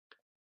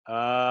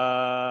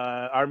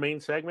 Our main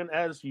segment,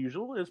 as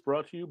usual, is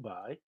brought to you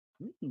by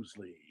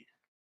Newsly.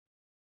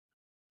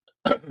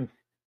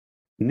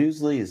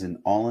 Newsly is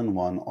an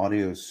all-in-one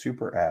audio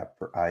super app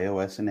for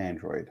iOS and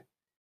Android.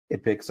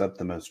 It picks up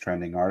the most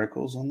trending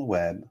articles on the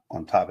web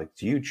on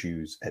topics you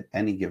choose at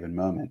any given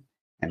moment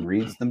and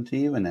reads them to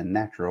you in a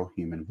natural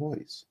human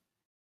voice.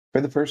 For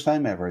the first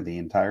time ever, the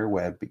entire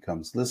web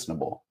becomes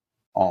listenable,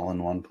 all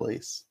in one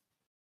place.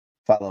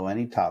 Follow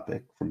any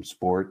topic from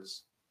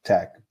sports,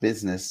 tech,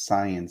 business,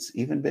 science,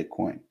 even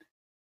Bitcoin.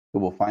 It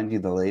will find you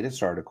the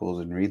latest articles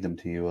and read them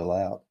to you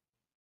aloud.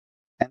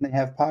 And they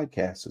have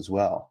podcasts as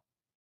well.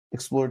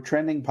 Explore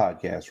trending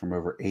podcasts from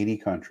over 80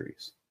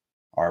 countries.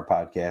 Our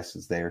podcast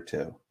is there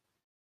too.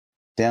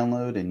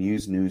 Download and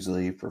use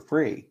Newsly for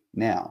free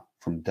now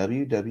from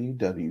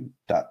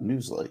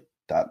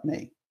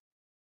www.newsly.me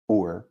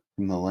or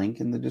from the link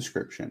in the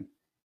description,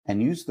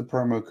 and use the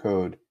promo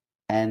code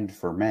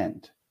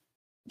ANDFERMENT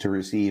to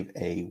receive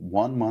a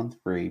 1-month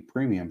free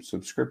premium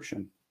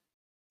subscription.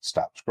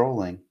 Stop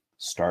scrolling,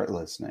 start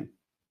listening.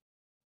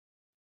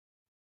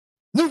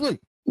 Newsly!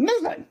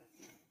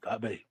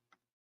 Copy.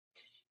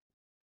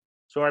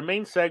 So our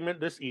main segment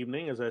this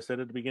evening, as I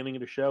said at the beginning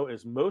of the show,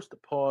 is most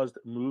paused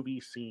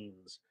movie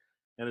scenes.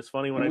 And it's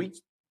funny when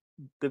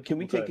Can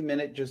we take a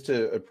minute just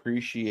to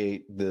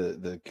appreciate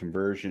the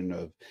conversion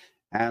of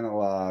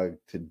analog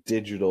to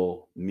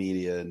digital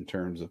media in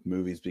terms of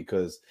movies?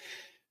 Because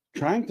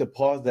trying to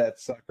pause that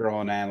sucker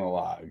on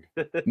analog,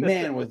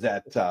 man, was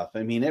that tough.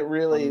 I mean, it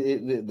really,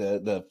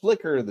 the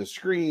flicker of the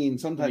screen,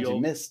 sometimes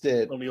you missed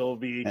it. On the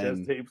old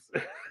VHS tapes.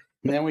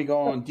 And then we go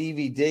on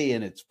DVD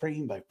and it's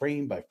frame by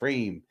frame by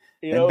frame.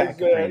 You know, what's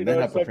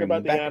talking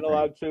about the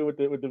analog too with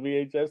the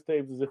VHS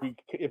tapes is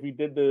if you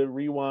did the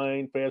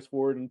rewind, fast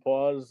forward, and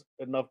pause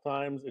enough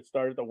times, it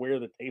started to wear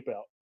the tape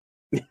out.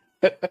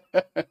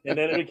 And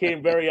then it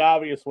became very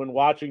obvious when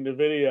watching the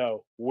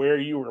video where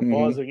you were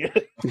pausing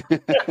it.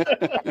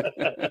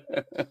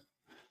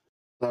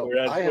 So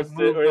what's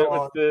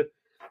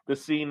the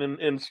scene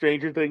in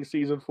Stranger Things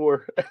season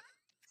 4?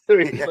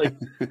 It's like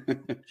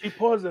she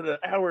paused at an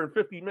hour and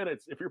 50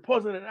 minutes. If you're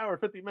pausing an hour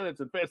and 50 minutes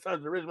in Fast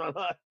Times at Ridgemont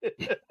High,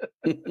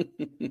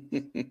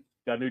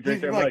 got a new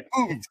drink there, Mike.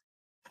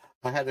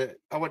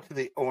 I went to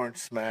the Orange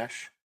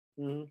Smash.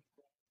 Mm-hmm.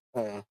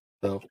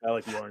 So I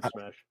like the Orange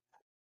Smash.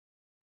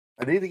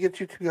 I need to get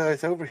you two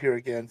guys over here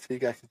again so you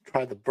guys can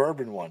try the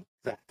bourbon one.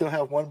 I still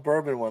have one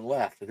bourbon one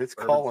left, and it's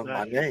Bourbon calling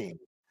Smash. my name.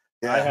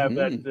 Yeah. I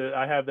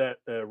have that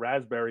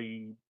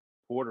raspberry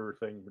porter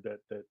thing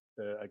that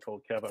I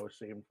told Kev I was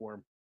saving for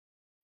him.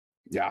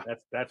 Yeah,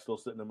 that's still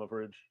sitting in my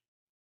fridge.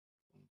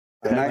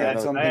 And I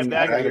got something.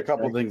 I got a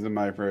couple things in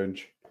my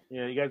fridge.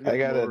 Yeah, you guys. I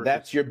got a.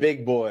 That's your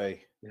big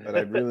boy. But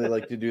I'd really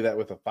like to do that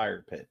with a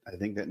fire pit. I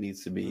think that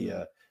needs to be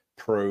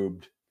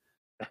probed.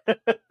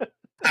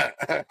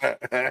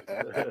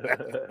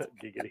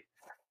 Giggity.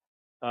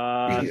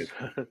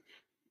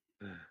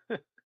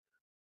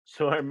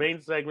 So our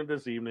main segment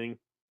this evening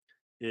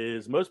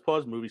is most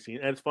paused movie scene.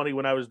 And it's funny,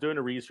 when I was doing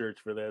the research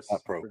for this,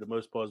 for the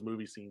most paused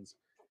movie scenes,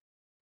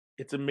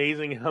 it's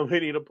amazing how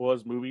many of the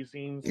paused movie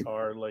scenes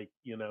are like,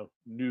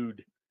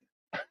 nude.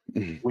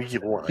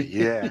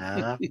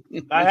 Yeah.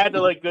 I had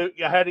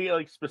to get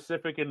like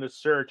specific in the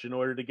search in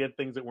order to get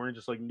things that weren't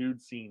just like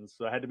nude scenes.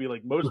 So I had to be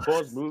like most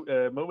paused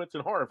moments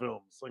in horror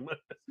films, like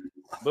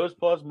most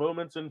paused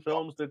moments in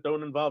films that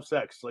don't involve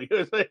sex. Like,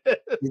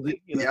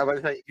 yeah,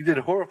 but you did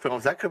horror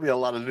films. That could be a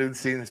lot of nude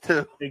scenes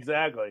too.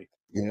 Exactly.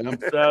 Yeah.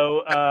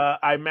 So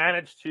I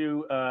managed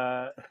to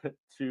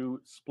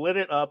split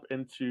it up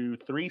into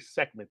 3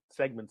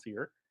 segments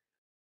here.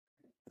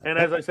 And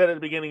as I said at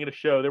the beginning of the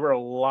show, there were a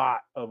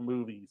lot of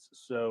movies,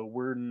 so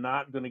we're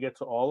not going to get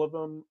to all of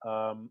them.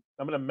 I'm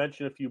going to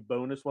mention a few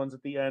bonus ones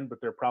at the end, but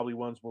they're probably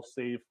ones we'll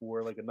save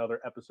for like another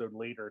episode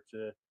later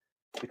to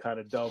kind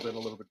of delve in a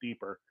little bit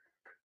deeper.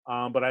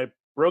 But I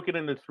broke it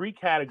into 3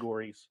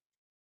 categories.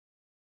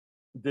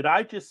 Did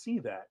I just see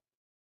that?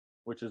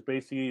 Which is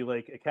basically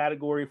like a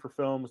category for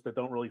films that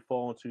don't really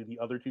fall into the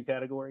other 2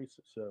 categories,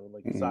 so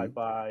like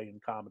sci-fi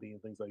and comedy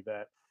and things like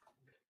that.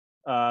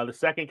 The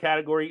second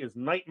category is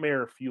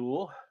nightmare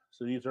fuel.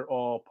 So these are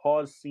all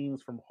pause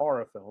scenes from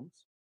horror films.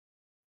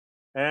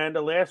 And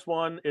the last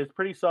one is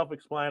pretty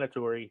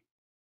self-explanatory.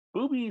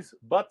 Boobies,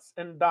 butts,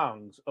 and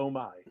dongs. Oh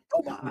my.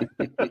 Oh my.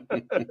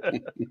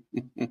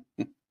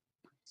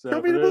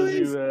 So for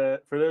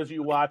those of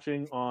you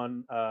watching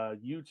on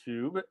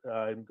YouTube,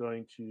 I'm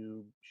going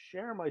to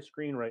share my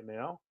screen right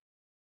now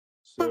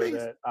so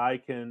that I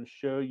can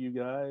show you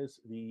guys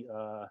the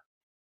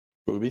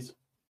Boobies.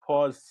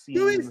 Pause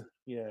scene.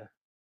 Yeah.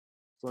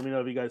 So let me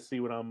know if you guys see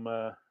what I'm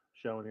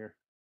showing here.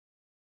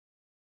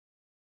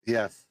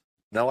 Yes.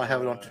 No, I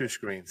have it on 2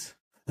 screens.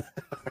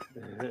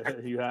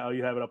 you have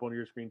it up on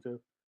your screen too.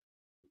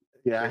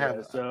 Yeah, I have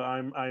it. So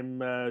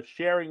I'm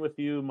sharing with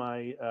you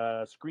my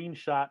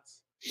screenshots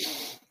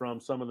from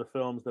some of the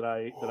films that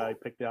I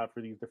picked out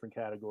for these different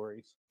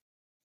categories.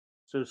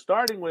 So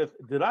starting with,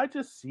 did I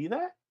just see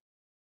that?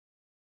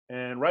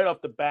 And right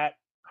off the bat,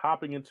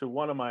 hopping into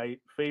one of my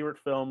favorite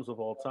films of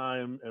all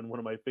time and one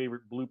of my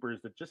favorite bloopers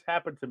that just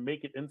happened to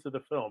make it into the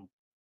film.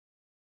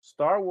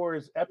 Star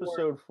Wars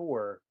Episode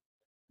 4,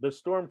 the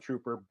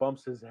Stormtrooper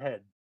bumps his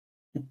head.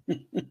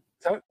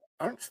 So,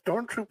 aren't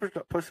Stormtroopers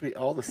supposed to be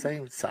all the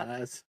same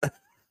size?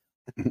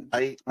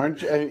 I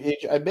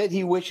bet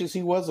he wishes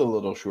he was a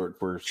little short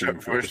for a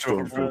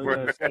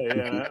Stormtrooper.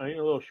 I ain't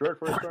a little short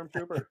for a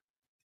Stormtrooper.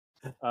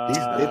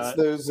 It's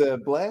those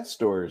blast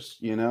doors,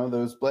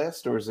 those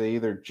blast doors. They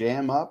either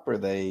jam up or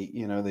they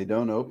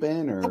don't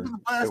open or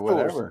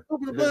whatever.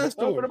 Open the blast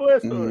doors. Open the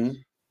blast doors.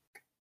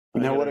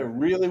 Now, what I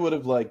really would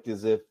have liked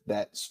is if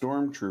that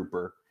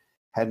Stormtrooper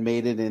had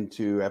made it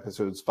into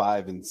episodes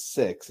 5 and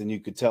 6, and you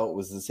could tell it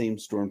was the same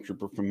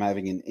Stormtrooper from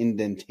having an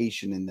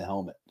indentation in the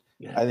helmet.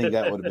 I think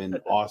that would have been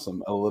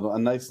awesome. A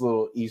nice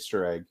little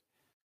Easter egg,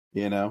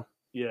 Yeah.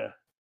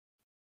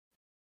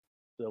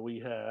 So we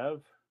have.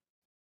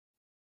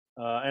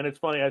 And it's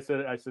funny. I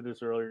said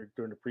this earlier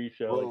during the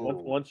pre-show. Like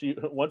once you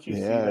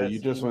see that you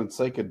just went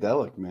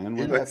psychedelic, man.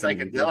 You went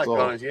psychedelic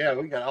on us. Yeah,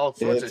 we got all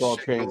sorts of it's all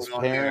shit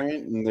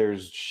transparent, and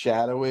there's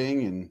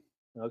shadowing and.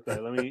 Okay,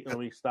 let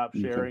me stop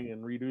sharing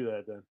and redo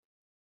that then.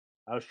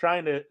 I was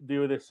trying to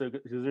do this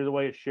because there's a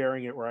way of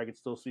sharing it where I could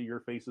still see your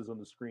faces on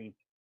the screen.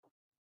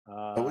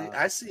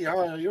 I see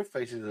all your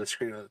faces on the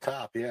screen on the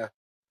top. Yeah.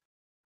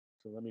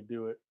 So let me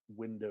do it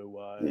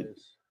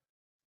window-wise.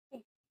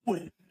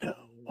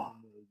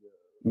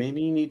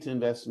 Maybe you need to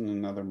invest in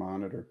another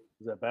monitor.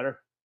 Is that better?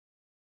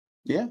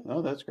 Yeah.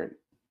 Oh, that's great.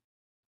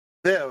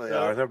 There we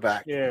are. They're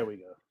back. There we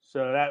go.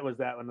 So that was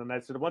that one. And I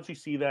said, once you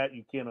see that,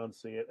 you can't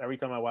unsee it. Every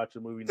time I watch a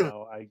movie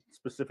now, I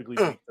specifically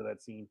speak to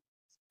that scene.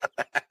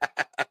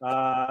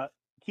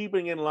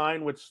 Keeping in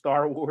line with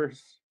Star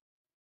Wars,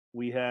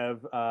 we have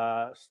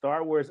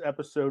Star Wars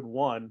Episode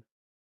 1,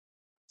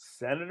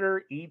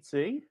 Senator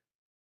E.T.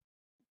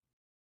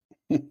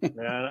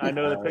 And I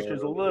know the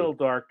picture's a little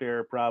dark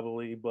there,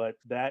 probably, but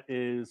that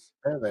is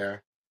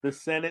there. The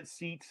Senate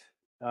seat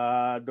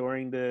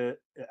during the.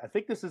 I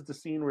think this is the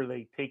scene where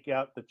they take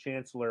out the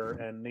Chancellor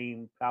and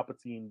name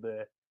Palpatine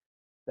the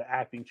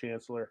acting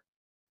Chancellor.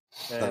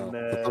 And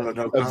A vote of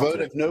no A vote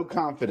confidence. of no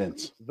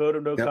confidence. vote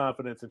of no Yep.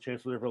 confidence in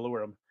Chancellor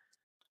Valorum.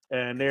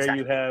 And there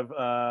you have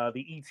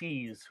the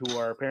ETs, who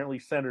are apparently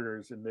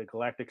senators in the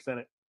Galactic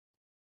Senate.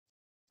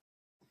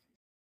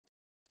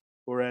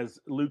 Whereas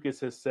Lucas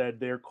has said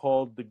they're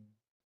called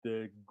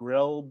the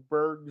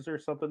Grellbergs or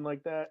something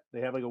like that.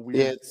 They have like a weird.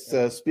 Yeah,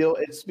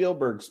 it's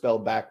Spielberg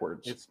spelled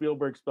backwards. It's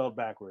Spielberg spelled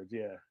backwards.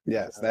 Yeah.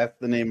 Yes, that's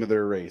the name of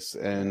their race,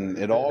 and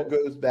it all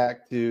goes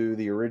back to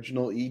the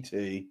original ET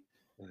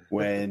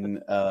when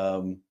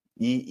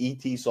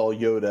ET saw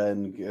Yoda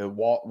and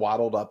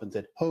waddled up and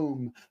said,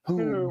 "Home,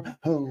 home,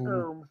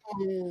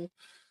 home."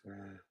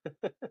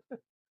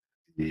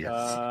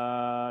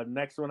 Yes.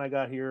 Next one I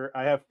got here,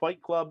 I have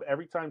Fight Club.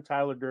 Every time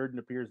Tyler Durden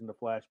appears in the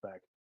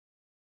flashback,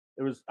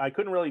 I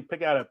couldn't really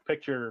pick out a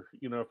picture,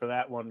 for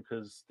that one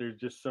because there's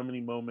just so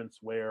many moments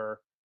where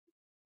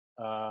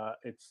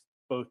it's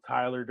both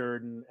Tyler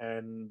Durden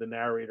and the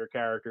narrator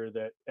character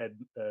that Ed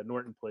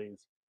Norton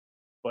plays.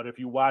 But if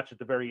you watch at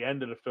the very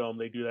end of the film,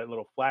 they do that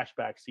little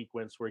flashback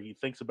sequence where he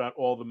thinks about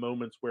all the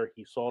moments where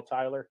he saw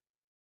Tyler,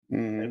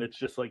 and it's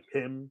just like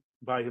him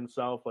by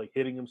himself, like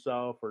hitting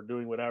himself or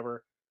doing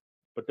whatever.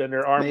 But then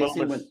there are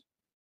moments.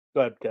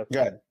 Go ahead, Kev.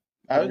 Good.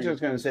 I was just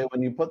going to say,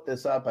 when you put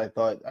this up, I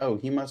thought, oh,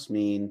 he must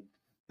mean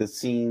the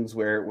scenes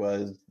where it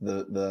was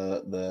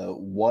the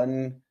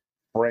one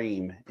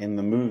frame in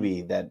the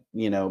movie that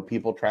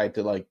people tried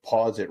to like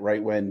pause it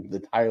right when the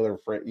Tyler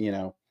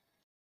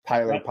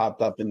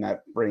popped up in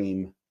that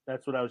frame.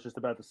 That's what I was just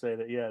about to say.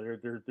 That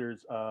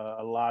there's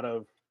a lot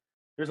of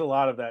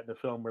that in the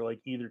film where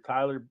like either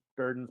Tyler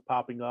Durden's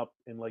popping up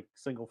in like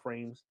single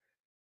frames,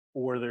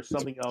 or there's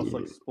something else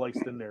like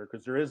spliced in there,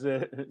 because there is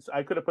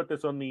I could have put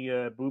this on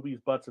the boobies,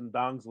 butts, and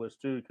dongs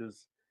list too,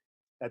 because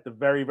at the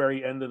very,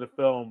 very end of the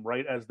film,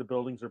 right as the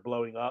buildings are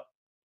blowing up,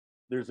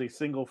 there's a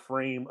single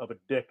frame of a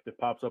dick that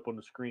pops up on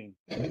the screen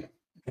and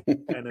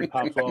then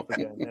pops off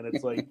again. And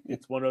it's like,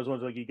 it's one of those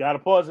ones like you got to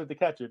pause it to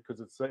catch it because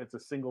it's a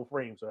single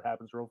frame, so it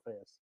happens real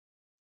fast.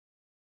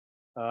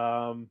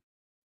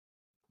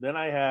 Then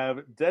I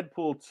have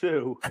Deadpool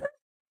 2.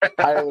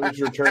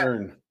 Tyler's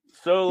Return.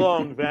 So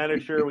long,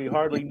 Vanisher. We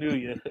hardly knew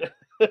you.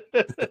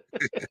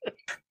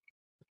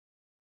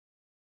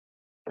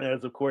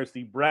 As, of course,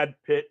 the Brad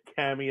Pitt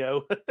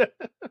cameo.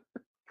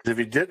 If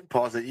you didn't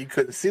pause it, you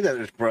couldn't see that it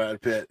was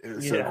Brad Pitt. It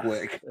was so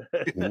quick.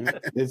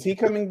 Is he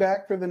coming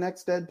back for the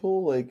next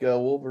Deadpool like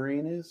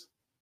Wolverine is?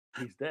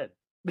 He's dead.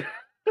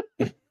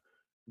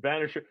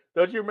 Vanisher.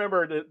 Don't you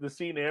remember the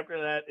scene after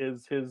that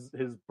is his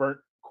burnt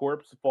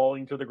corpse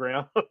falling to the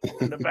ground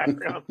in the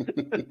background?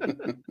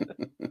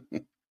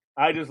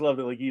 I just loved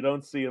it. Like, you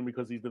don't see him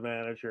because he's the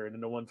Vanisher, and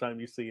then the one time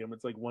you see him,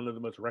 it's like one of the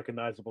most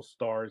recognizable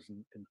stars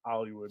in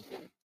Hollywood,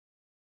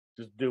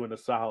 just doing a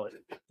solid.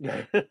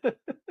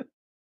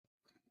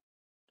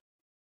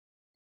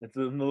 It's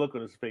in the look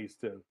on his face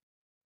too.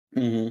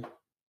 Mm-hmm.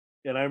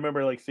 And I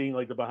remember like seeing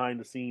like the behind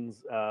the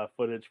scenes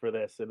footage for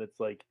this, and it's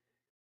like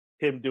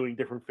him doing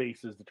different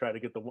faces to try to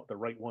get the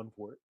right one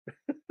for it.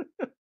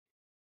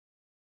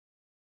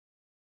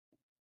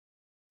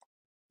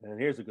 And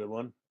here's a good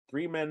one: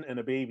 3 Men and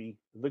a Baby,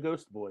 The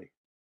Ghost Boy.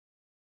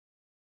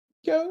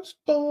 Ghost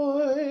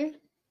Boy.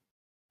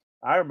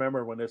 I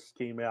remember when this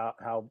came out,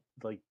 how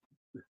like,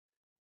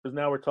 because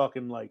now we're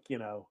talking like,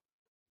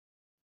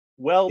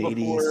 well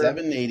before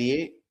 87,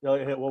 88.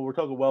 Well, we're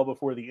talking well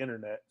before the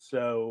internet.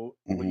 So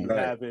what you Right.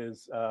 have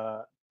is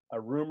a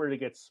rumor that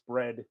gets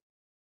spread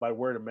by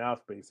word of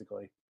mouth,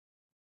 basically,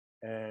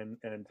 and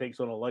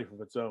takes on a life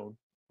of its own.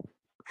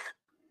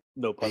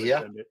 No pun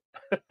intended.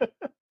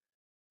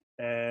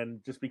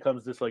 And just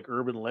becomes this like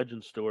urban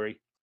legend story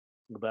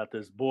about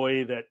this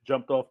boy that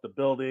jumped off the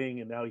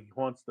building, and now he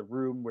haunts the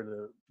room where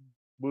the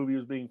movie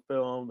was being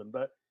filmed.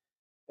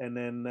 And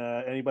then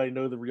anybody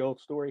know the real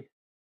story?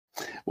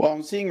 Well,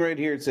 I'm seeing right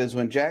here, it says,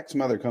 when Jack's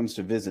mother comes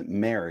to visit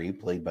Mary,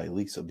 played by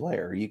Lisa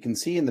Blair, you can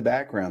see in the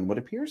background what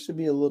appears to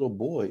be a little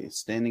boy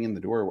standing in the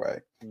doorway.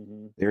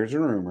 Mm-hmm. There's a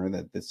rumor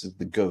that this is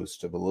the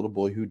ghost of a little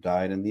boy who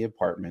died in the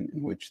apartment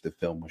in which the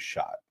film was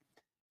shot.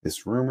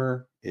 This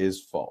rumor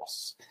is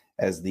false,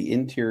 as the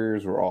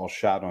interiors were all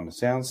shot on a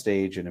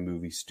soundstage in a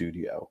movie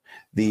studio.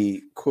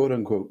 The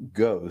quote-unquote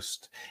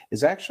ghost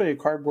is actually a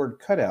cardboard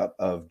cutout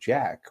of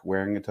Jack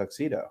wearing a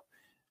tuxedo.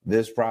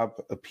 This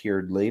prop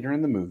appeared later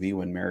in the movie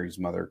when Mary's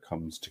mother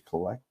comes to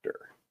collect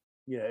her.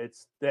 Yeah,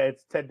 it's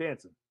Ted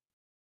Danson.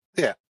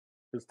 Yeah.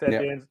 Because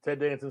Ted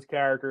Danson's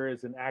character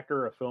is an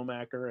actor, a film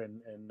actor,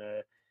 and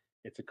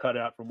it's a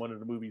cutout from one of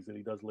the movies that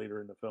he does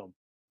later in the film.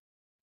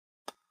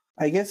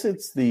 I guess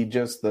it's the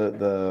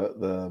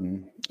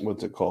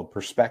what's it called?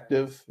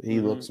 Perspective.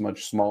 He looks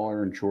much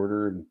smaller and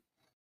shorter, and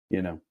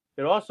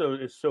It also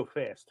is so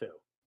fast too.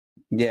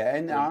 Yeah,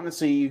 and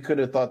honestly, you could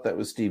have thought that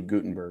was Steve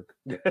Guttenberg.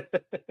 Yeah.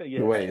 The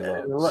way he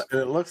looks.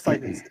 It looks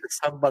like it's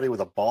somebody with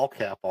a ball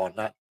cap on,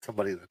 not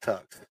somebody in a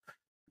tux.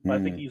 I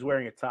think he's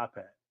wearing a top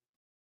hat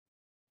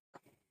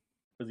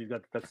because he's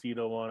got the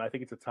tuxedo on. I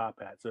think it's a top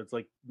hat, so it's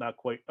like not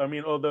quite. I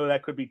mean, although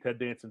that could be Ted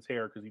Danson's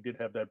hair because he did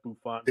have that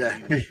bouffant. Yeah,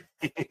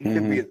 he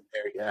could be in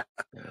there. Yeah.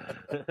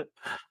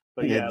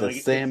 But Yeah, yeah, the like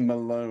Sam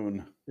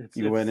Malone.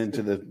 You went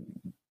into the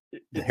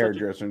it's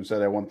hairdresser and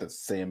said, "I want the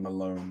Sam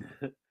Malone."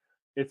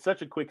 it's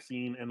such a quick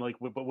scene, and like,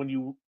 but when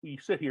you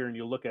sit here and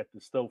you look at the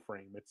still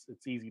frame,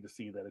 it's easy to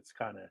see that it's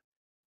kind of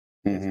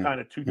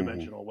Mhm,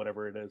 2-dimensional,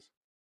 whatever it is.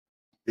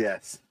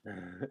 Yes.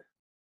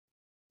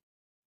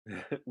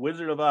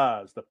 Wizard of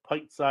Oz, the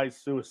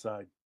pint-sized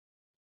suicide.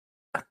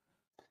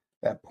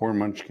 That poor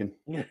Munchkin.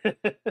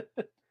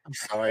 I'm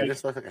sorry.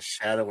 This looks like a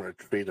shadow on a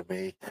tree to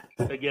me.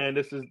 Again,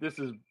 this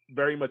is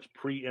very much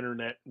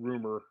pre-internet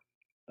rumor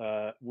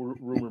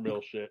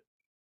mill shit.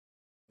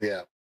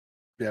 Yeah.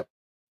 Yep.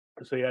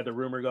 So you had the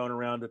rumor going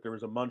around that there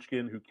was a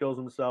Munchkin who kills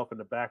himself in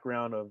the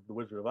background of the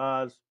Wizard of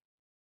Oz.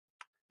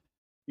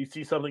 You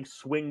see something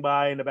swing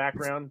by in the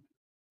background,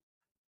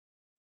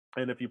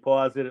 and if you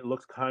pause it, it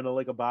looks kind of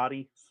like a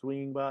body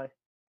swinging by.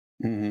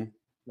 Hmm.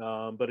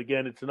 But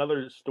again, it's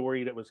another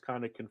story that was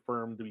kind of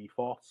confirmed to be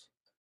false.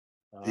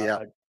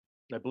 Yeah.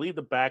 I believe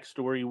the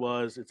backstory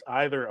was it's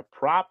either a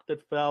prop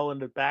that fell in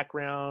the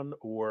background,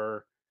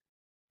 or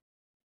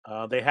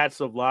they had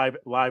some live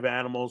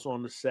animals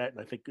on the set, and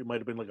I think it might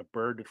have been like a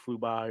bird that flew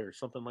by or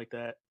something like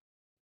that.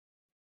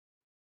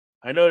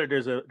 I know that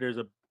there's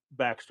a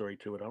backstory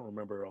to it. I don't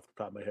remember off the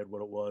top of my head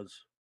what it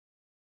was.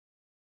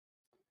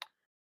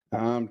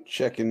 I'm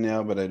checking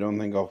now, but I don't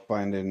think I'll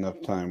find it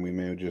enough time. We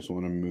may just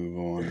want to move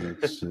on.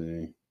 Let's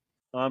see.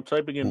 I'm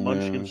typing in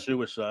Munchkin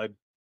suicide.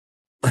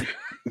 in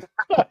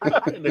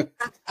the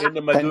And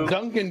Magoo.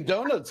 Dunkin'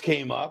 Donuts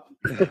came up.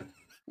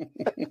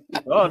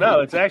 Oh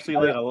no, it's actually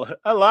like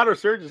a lot of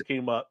searches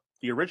came up.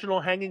 The original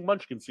hanging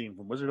Munchkin scene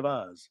from Wizard of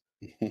Oz.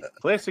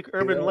 Classic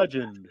urban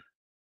legend.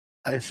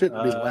 I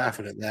shouldn't be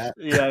laughing at that.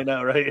 Yeah, I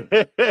know, right?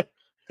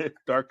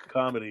 Dark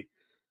comedy.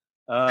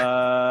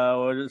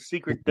 What is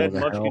Secret Dead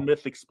Munchkin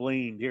myth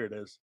explained? Here it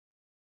is.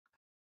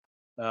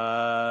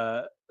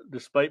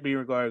 Despite being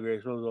regarded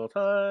as great all the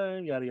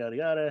time, yada yada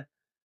yada.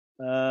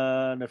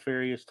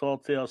 Nefarious tall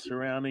tales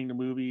surrounding the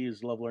movie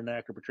is Loveler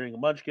actor portraying a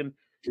Munchkin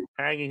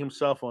hanging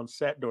himself on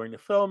set during the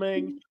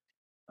filming.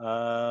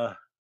 The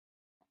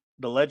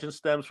legend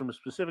stems from a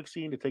specific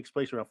scene that takes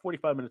place around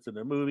 45 minutes in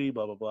the movie.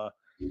 Blah blah blah.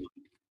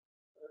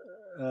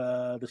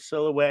 The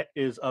silhouette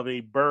is of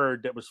a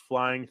bird that was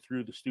flying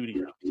through the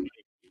studio.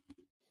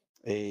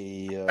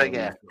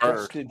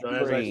 Crested So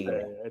as I crane.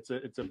 say,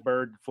 it's a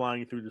bird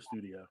flying through the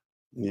studio.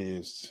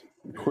 Yes.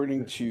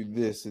 According to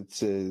this, it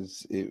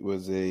says it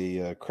was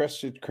a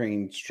crested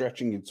crane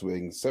stretching its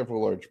wings.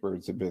 Several large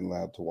birds have been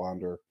allowed to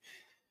wander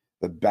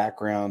the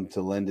background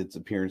to lend its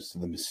appearance to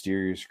the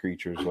mysterious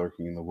creatures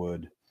lurking in the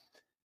woods.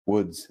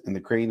 And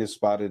the crane is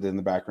spotted in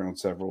the background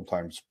several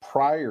times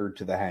prior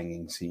to the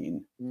hanging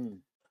scene.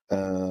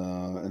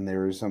 And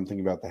there is something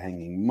about the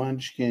hanging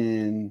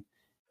Munchkin,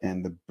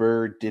 and the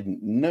bird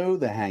didn't know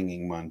the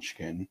hanging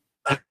Munchkin.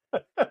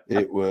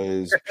 It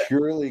was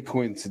purely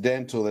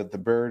coincidental that the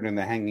bird and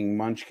the hanging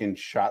Munchkin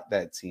shot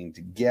that scene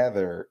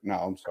together. No,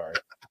 I'm sorry.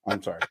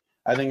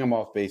 I think I'm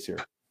off base here.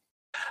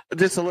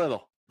 Just a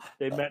little.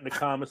 They met in the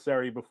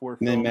commissary before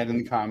They filming. met in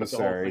the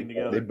commissary.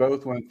 They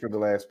both went for the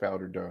last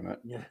powdered donut.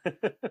 Yeah.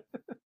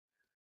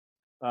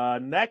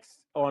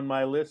 Next on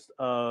my list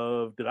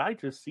of did I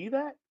just see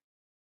that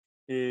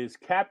is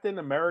Captain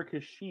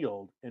America's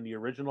shield in the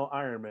original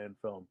Iron Man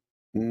film.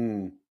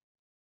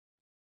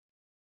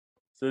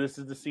 So this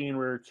is the scene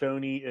where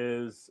Tony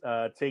is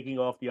taking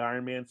off the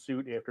Iron Man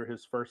suit after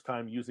his first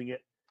time using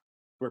it,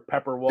 where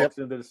Pepper walks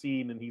into the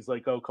scene and he's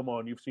like, "Oh, come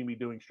on, you've seen me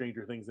doing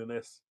stranger things than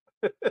this."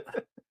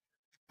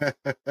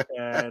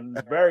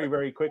 And very,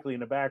 very quickly in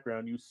the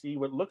background, you see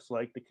what looks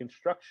like the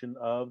construction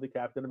of the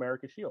Captain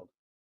America shield.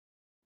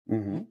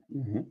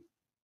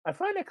 I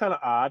find it kind of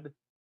odd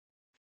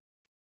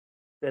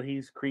that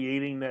he's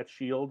creating that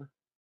shield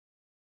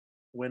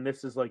when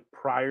this is like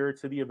prior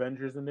to the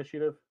Avengers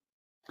Initiative.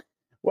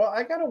 Well,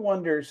 I gotta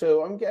wonder.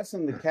 So I'm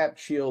guessing the Cap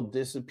shield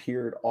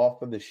disappeared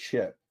off of the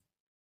ship,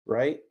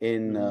 right?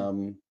 In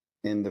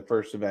the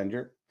first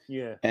Avenger.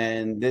 Yeah.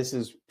 And this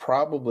is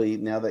probably,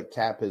 now that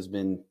Cap has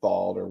been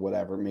thawed or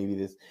whatever, maybe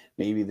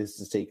this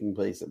is taking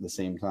place at the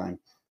same time.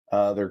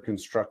 They're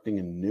constructing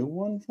a new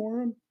one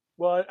for him.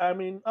 Well, I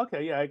mean,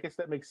 okay, yeah, I guess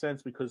that makes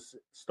sense because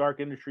Stark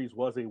Industries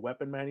was a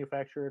weapon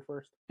manufacturer at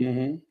first.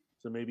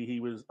 So maybe he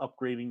was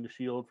upgrading the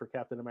shield for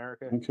Captain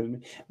America.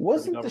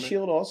 Wasn't the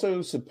shield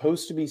also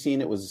supposed to be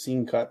seen? It was a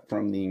scene cut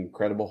from the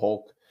Incredible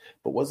Hulk,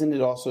 but wasn't it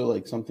also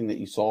like something that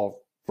you saw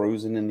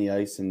frozen in the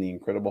ice in the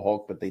Incredible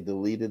Hulk, but they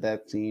deleted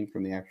that scene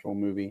from the actual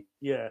movie?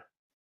 Yeah.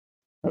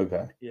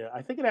 Okay. Yeah,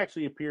 I think it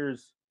actually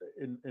appears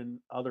in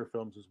other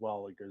films as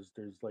well. Like there's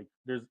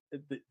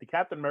the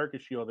Captain America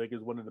shield, I think,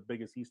 is one of the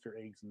biggest Easter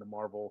eggs in the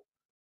Marvel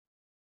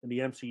and the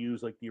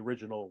MCU's like the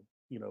original,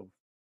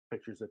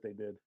 pictures that they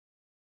did.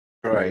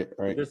 Right.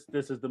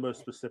 This is the most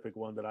specific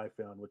one that I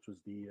found, which was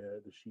the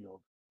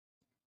shield.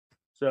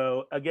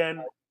 So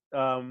again,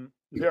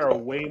 there are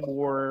way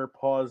more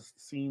paused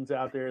scenes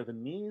out there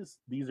than these.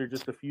 These are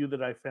just a few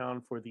that I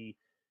found for the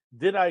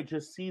 "Did I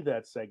Just See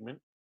That" segment.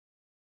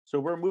 So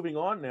we're moving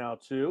on now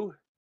to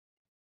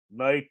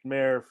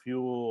Nightmare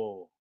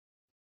Fuel.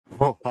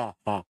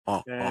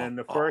 And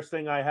the first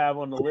thing I have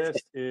on the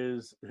list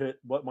is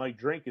what my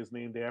drink is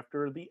named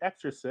after: The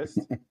Exorcist,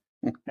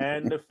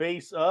 and the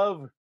face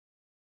of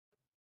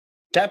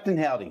Captain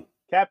Howdy.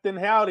 Captain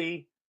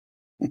Howdy,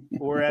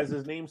 or as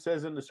his name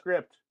says in the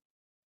script,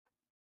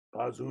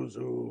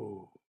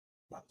 Pazuzu.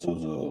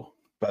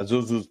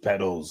 Pazuzu's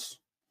pedals.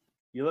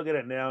 You look at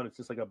it now, and it's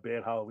just like a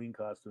bad Halloween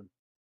costume.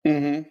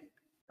 Mm-hmm.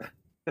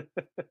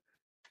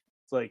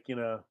 It's like,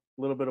 a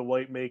little bit of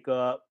white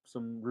makeup,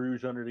 some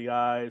rouge under the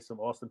eyes, some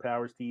Austin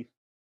Powers teeth.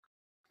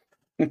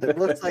 It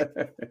looks like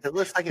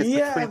it's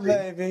yeah, between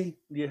baby.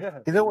 Yeah.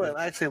 You know what it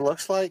actually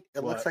looks like?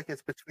 It looks What? like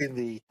it's between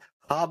the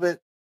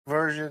Hobbit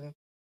version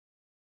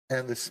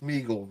and the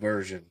Smeagol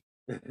version.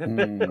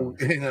 Mm.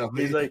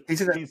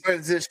 He's in that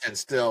transition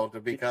still to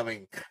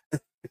becoming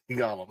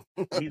Gollum.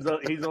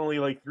 he's only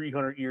like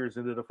 300 years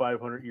into the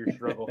 500-year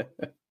struggle.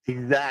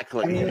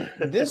 Exactly. I mean,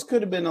 this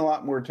could have been a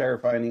lot more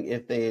terrifying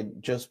if they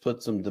had just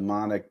put some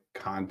demonic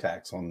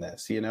contacts on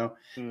this.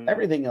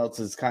 Everything else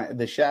is kind of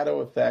the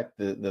shadow effect,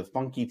 the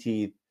funky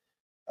teeth.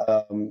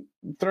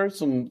 Throw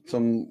some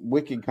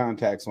wicked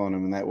contacts on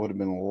him, and that would have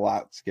been a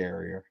lot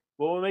scarier.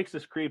 Well, what makes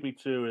this creepy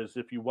too is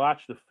if you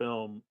watch the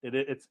film,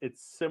 it's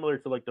similar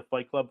to like the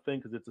Fight Club thing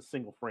because it's a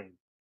single frame.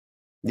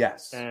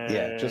 Yes,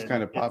 it just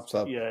kind of pops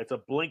up. Yeah, it's a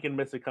blink and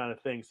miss it kind of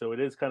thing. So it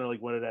is kind of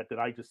like one of that. Did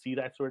I just see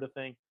that sort of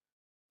thing?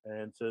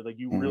 And so like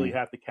you really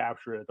have to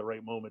capture it at the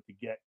right moment to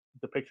get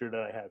the picture that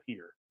I have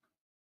here.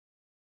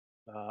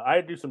 I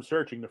had to do some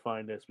searching to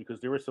find this because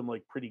there were some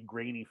like pretty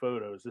grainy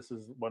photos. This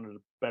is one of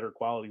the better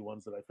quality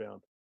ones that I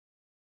found.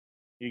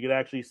 You could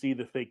actually see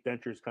the fake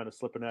dentures kind of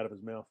slipping out of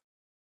his mouth.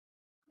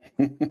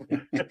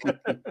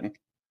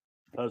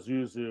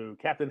 Pazuzu,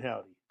 Captain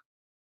Howdy.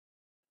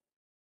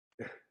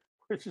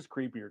 Which is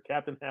creepier,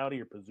 Captain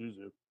Howdy or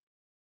Pazuzu?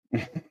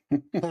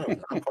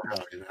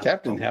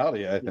 Captain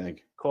Howdy, I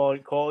think.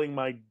 Calling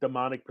my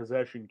demonic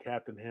possession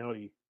Captain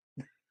Howdy.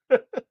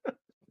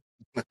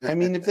 I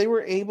mean, if they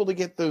were able to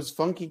get those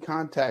funky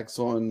contacts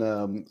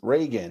on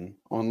Reagan,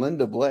 on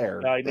Linda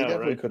Blair, they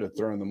definitely could have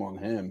thrown them on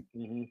him.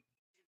 Mm-hmm.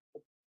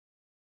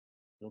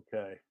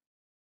 Okay.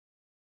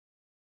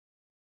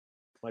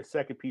 My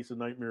second piece of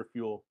nightmare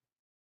fuel.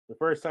 The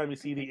first time you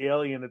see the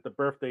alien at the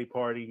birthday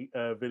party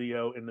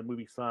video in the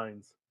movie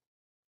Signs.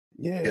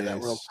 Yeah, that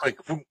real quick.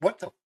 What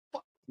the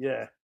fuck?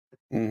 Yeah.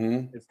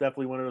 Mm-hmm. It's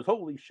definitely one of those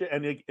holy shit,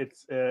 and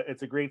it's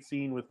a great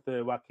scene with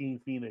Joaquin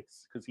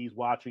Phoenix because he's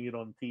watching it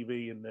on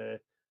TV in the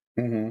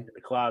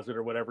closet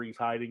or whatever he's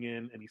hiding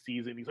in, and he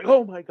sees it and he's like,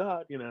 "Oh my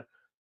god!" And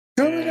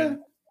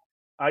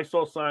I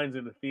saw Signs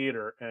in the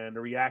theater, and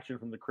the reaction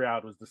from the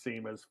crowd was the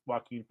same as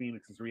Joaquin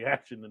Phoenix's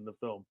reaction in the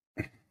film.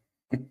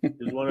 It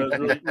was one of those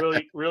really,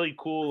 really, really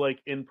cool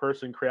like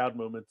in-person crowd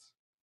moments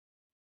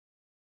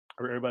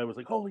where everybody was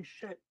like, "Holy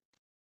shit!"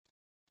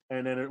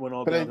 And then it went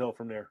all downhill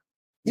from there.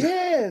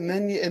 Yeah, and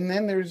then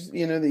there's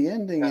the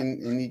ending,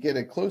 and you get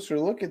a closer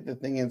look at the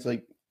thing, and it's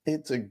like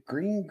it's a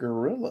green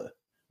gorilla,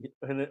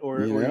 and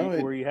or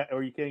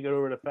you can't get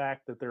over the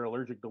fact that they're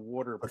allergic to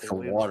water, but they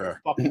live on the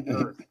fucking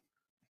Earth.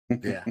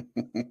 Yeah,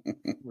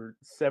 where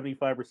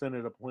 75%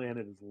 of the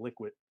planet is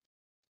liquid.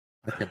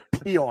 I can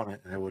pee on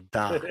it and it would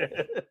die.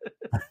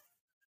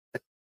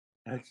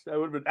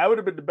 That would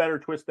have been the better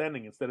twist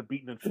ending instead of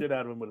beating the shit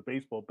out of him with a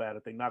baseball bat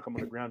if they knock him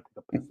on the ground, take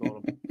a piss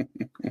on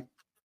him.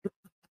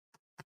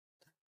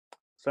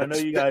 So I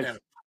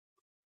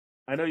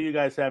know you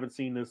guys haven't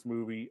seen this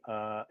movie.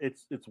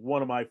 It's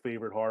one of my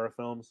favorite horror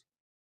films.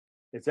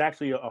 It's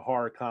actually a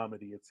horror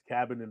comedy. It's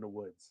Cabin in the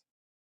Woods.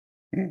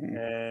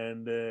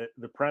 And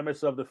the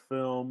premise of the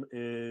film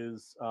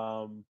is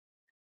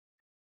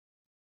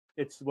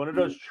it's one of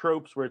those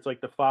tropes where it's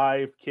like the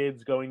 5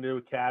 kids going to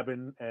a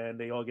cabin and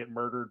they all get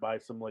murdered by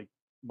some like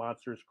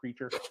monstrous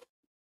creature.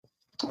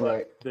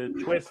 Right. But the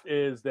twist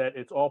is that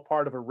it's all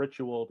part of a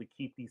ritual to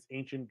keep these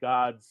ancient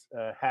gods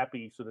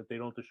happy so that they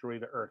don't destroy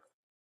the earth.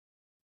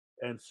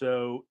 And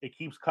so it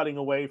keeps cutting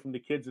away from the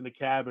kids in the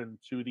cabin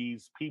to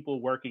these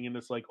people working in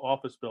this like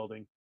office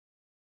building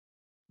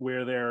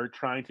where they're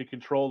trying to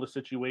control the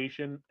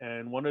situation.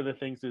 And one of the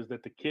things is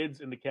that the kids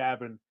in the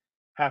cabin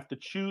have to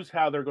choose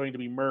how they're going to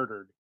be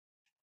murdered.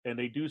 And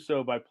they do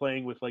so by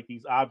playing with like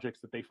these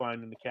objects that they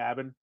find in the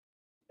cabin.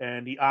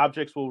 And the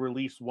objects will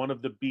release one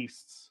of the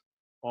beasts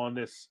on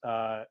this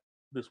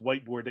this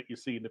whiteboard that you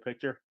see in the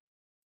picture.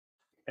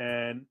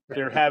 And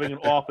they're having an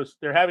office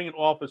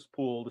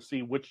pool to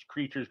see which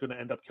creature is going to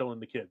end up killing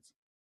the kids.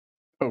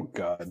 Oh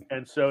God.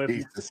 And so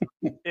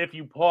if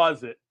you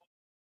pause it,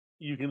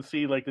 you can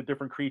see like the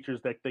different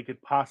creatures that they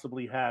could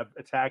possibly have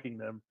attacking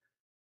them,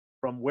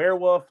 from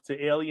werewolf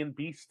to alien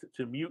beast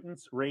to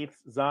mutants,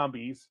 wraiths,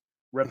 zombies,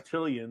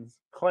 reptilians,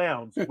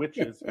 clowns,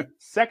 witches,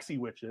 sexy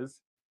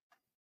witches,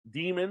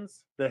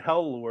 demons, the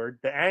Hell Lord,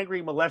 the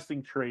angry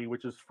molesting tree,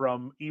 which is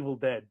from Evil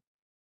Dead,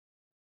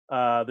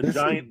 the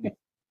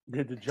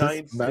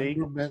giant snake,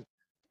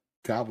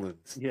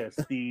 goblins. Yes,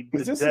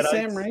 is this a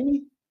Sam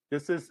Raimi?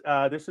 This is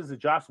a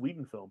Joss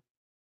Whedon film.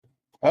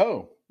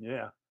 Oh,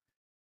 yeah.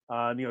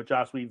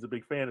 Joss Whedon's a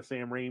big fan of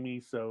Sam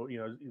Raimi, so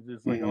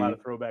there's like a lot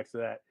of throwbacks to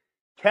that.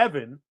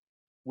 Kevin,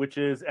 which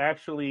is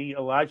actually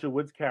Elijah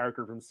Wood's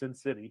character from Sin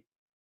City.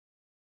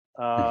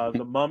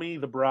 The Mummy,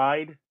 The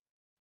Bride,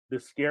 The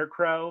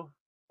Scarecrow,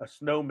 a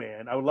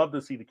Snowman. I would love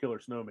to see the Killer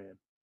Snowman.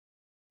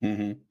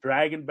 Mm-hmm.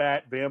 Dragon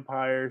Bat,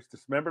 Vampires,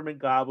 Dismemberment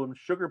Goblin,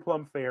 Sugar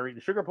Plum Fairy.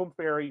 The Sugar Plum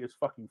Fairy is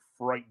fucking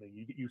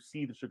frightening. You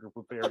see the Sugar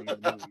Plum Fairy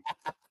in the movie.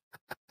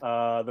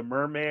 The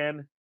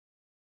Merman,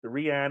 the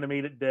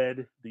Reanimated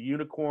Dead, the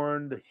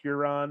Unicorn, the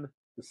Huron,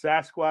 the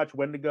Sasquatch,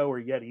 Wendigo or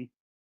Yeti,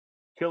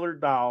 Killer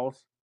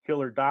Dolls,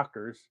 Killer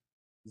Doctors,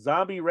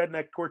 Zombie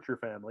Redneck Torture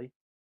Family,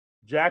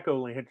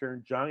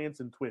 Jack-O-Lantern, Giants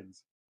and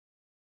Twins.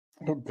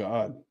 Oh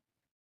God.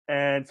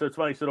 And so it's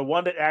funny. So the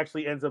one that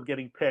actually ends up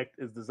getting picked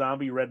is the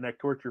Zombie Redneck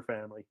Torture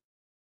Family.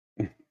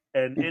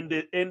 And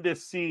in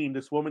this scene,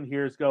 this woman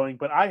here is going,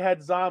 "But I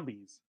had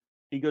zombies."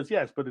 He goes,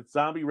 "Yes, but it's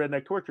Zombie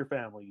Redneck Torture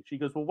Family." She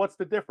goes, "Well, what's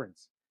the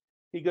difference?"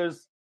 He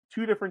goes,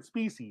 "Two different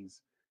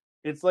species.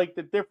 It's like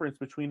the difference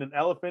between an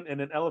elephant and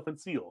an elephant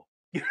seal."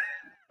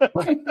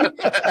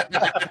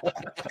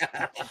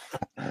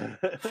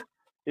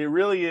 It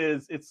really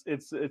is.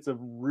 It's a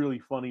really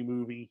funny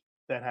movie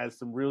that has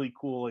some really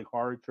cool like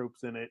horror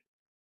tropes in it.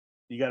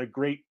 You got a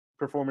great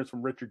performance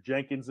from Richard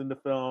Jenkins in the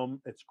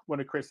film. It's one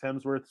of Chris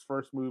Hemsworth's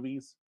first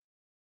movies.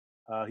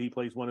 He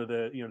plays one of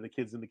the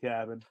kids in the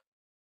cabin.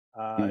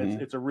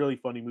 It's a really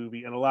funny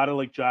movie, and a lot of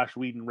like Josh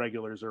Whedon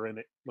regulars are in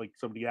it, like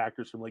some of the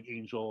actors from like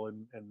Angel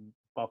and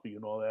Buffy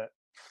and all that.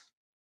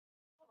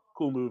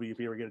 Cool movie if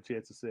you ever get a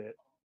chance to see it.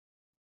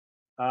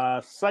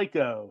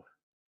 Psycho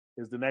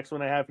is the next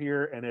one I have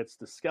here, and it's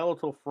the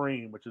skeletal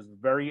frame, which is the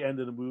very end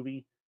of the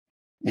movie.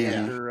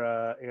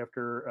 Yeah.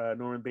 After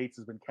Norman Bates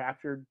has been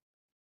captured,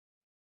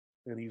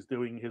 and he's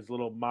doing his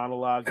little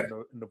monologue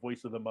in the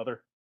voice of the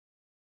mother.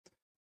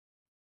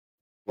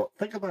 Well,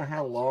 think about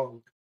how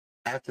long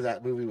after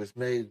that movie was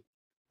made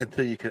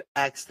until you could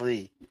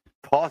actually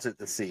pause it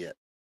to see it.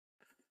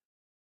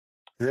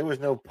 There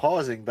was no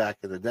pausing back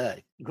in the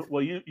day.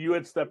 Well, you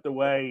had stepped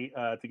away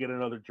to get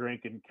another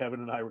drink, and Kevin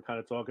and I were kind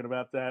of talking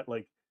about that,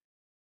 like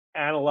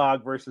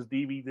analog versus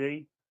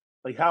DVD.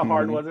 Like, how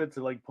hard was it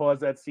to like pause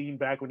that scene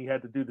back when you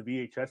had to do the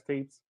VHS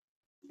tapes?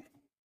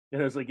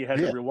 And it was like you had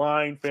to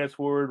rewind, fast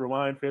forward,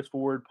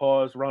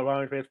 pause,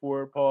 rewind, fast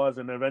forward, pause,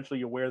 and eventually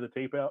you wear the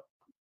tape out.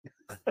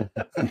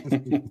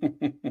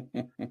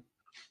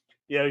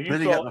 Yeah, you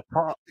got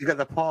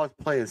the pause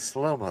play in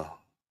slow mo.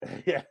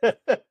 Yeah,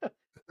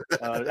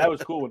 that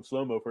was cool when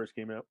slow mo first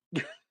came out.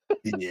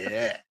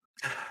 Yeah.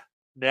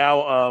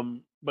 Now,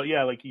 but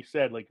yeah, like you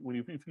said, like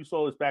if you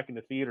saw this back in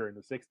the theater in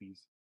the '60s,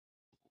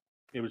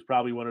 it was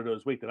probably one of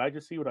those. Wait, did I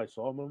just see what I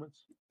saw?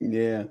 Moments.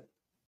 Yeah.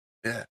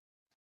 Yeah.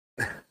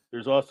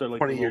 There's also like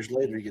 20 years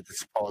later, you get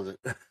to pause it.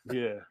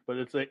 Yeah, but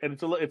it's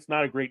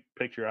not a great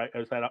picture.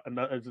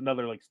 There's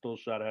another like still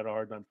shot I had a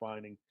hard time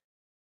finding,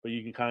 but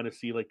you can kind of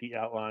see like the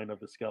outline of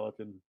the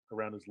skeleton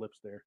around his lips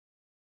there.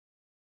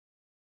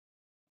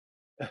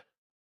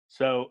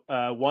 So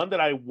one that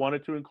I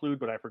wanted to include,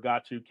 but I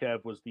forgot to,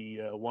 Kev, was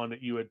the one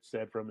that you had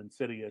said from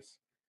Insidious,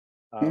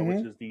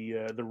 which is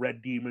the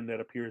red demon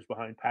that appears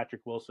behind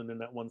Patrick Wilson in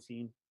that one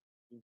scene.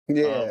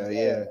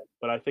 Yeah.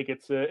 But I think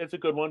it's a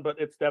good one, but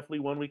it's definitely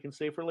one we can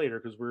save for later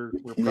because we're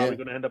probably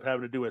going to end up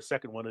having to do a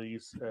second one of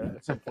these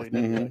at some point.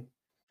 Anyway.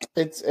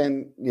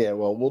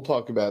 Well, we'll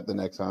talk about it the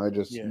next time. I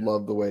just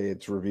love the way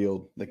it's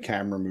revealed, the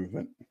camera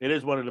movement. It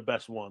is one of the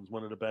best ones.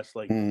 One of the best,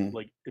 like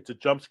it's a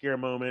jump scare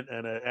moment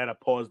and a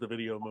pause the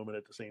video moment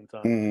at the same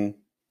time.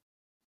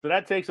 So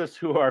that takes us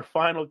to our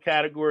final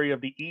category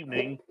of the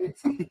evening. The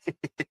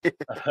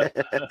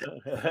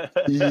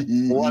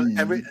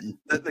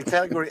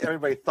category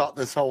everybody thought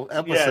this whole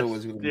episode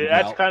was going to be.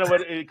 That's kind of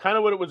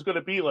what it was going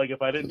to be like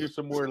if I didn't do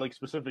some more like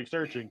specific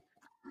searching.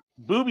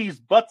 Boobies,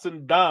 butts,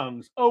 and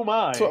dongs. Oh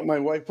my! That's what my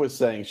wife was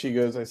saying. She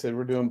goes, "I said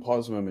we're doing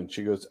pause moment."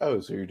 She goes, "Oh,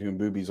 so you're doing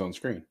boobies on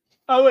screen?"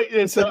 Oh wait,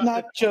 I said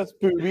not just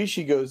boobies.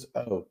 She goes,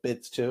 "Oh,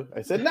 bits too."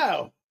 I said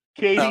no.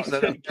 Katie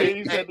said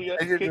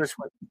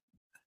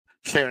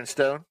Sharon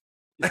Stone.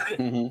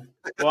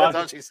 Well,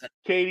 that's she said.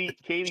 Katie.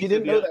 She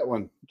didn't know that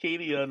one.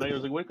 Katie, I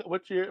was like,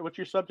 "What's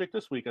your subject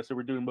this week?" I said,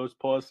 "We're doing most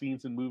pause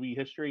scenes in movie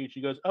history." And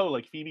she goes, "Oh,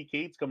 like Phoebe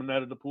Cates coming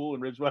out of the pool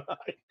in Ridgemont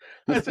High."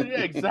 I said,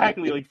 "Yeah,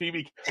 exactly, like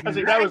Phoebe." I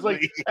said, "That was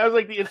like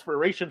the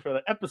inspiration for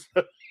the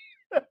episode."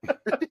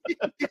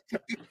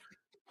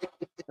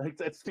 Like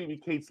that's Phoebe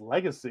Cates'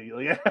 legacy.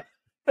 Like,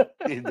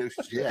 and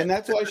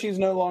that's why she's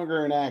no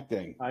longer in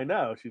acting. I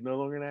know she's no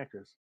longer an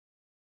actress.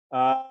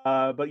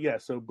 But yeah,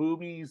 so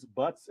boobies,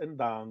 butts, and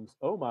dongs.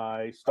 Oh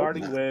my!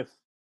 Starting with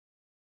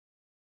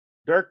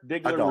Dirk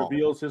Diggler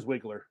reveals his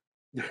wiggler.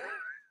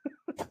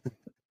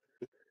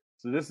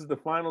 So this is the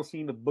final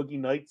scene of Boogie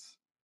Nights.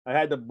 I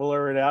had to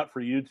blur it out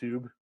for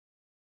YouTube.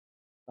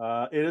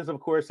 It is, of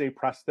course, a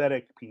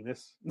prosthetic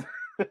penis.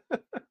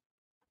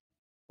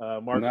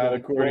 Not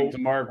according to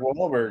Mark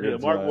Wahlberg. Yeah,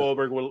 Mark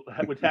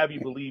Wahlberg would have you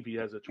believe he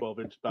has a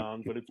 12-inch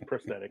dong, but it's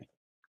prosthetic.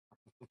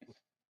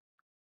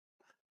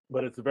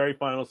 But it's the very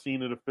final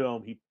scene of the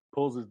film. He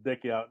pulls his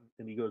dick out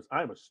and he goes,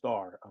 "I'm a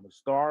star. I'm a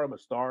star. I'm a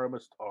star. I'm a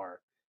star."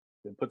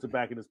 Then puts it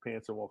back in his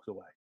pants and walks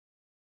away.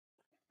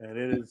 and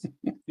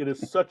it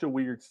is such a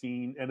weird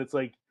scene, and it's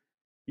like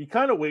you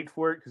kind of wait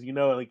for it because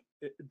like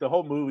the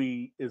whole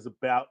movie is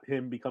about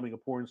him becoming a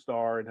porn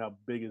star and how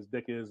big his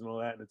dick is and all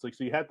that, and it's like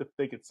so you have to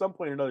think at some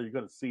point or another you're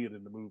going to see it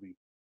in the movie,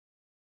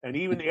 and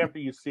even after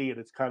you see it,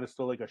 it's kind of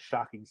still like a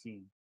shocking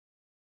scene.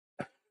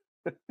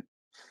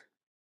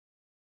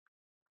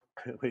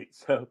 Wait,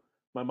 so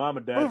my mom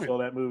and dad saw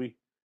that movie.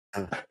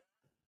 I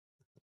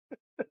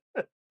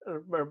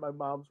remember my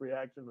mom's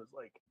reaction was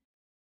like,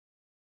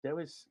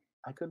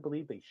 I couldn't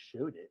believe they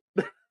showed it.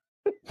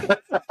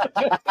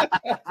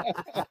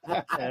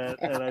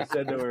 and I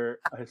said to her,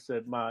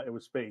 Ma, it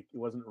was fake. It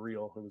wasn't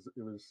real.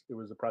 It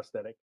was a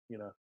prosthetic,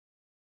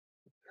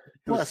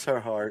 Bless her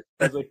heart.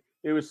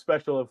 It was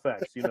special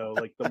effects,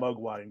 like the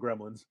Mugwai and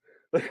Gremlins.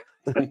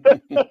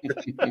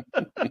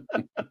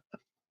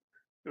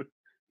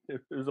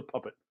 It was a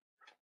puppet.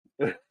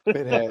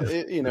 It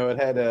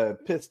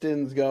had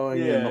pistons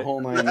going and the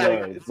whole nine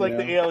yards. It's like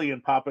the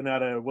alien popping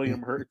out of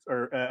William Hurt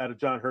or out of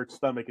John Hurt's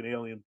stomach. An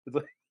alien. It's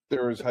like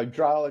there was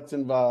hydraulics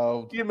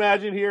involved. Can you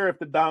imagine here if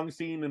the dong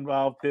scene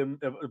involved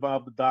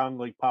the dong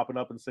like popping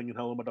up and singing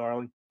 "Hello, My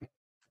Darling"?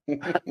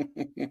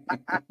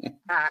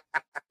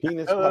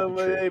 Penis hello, puppetry.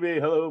 my baby.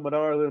 Hello, my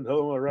darling.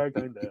 Hello, my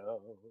ragtime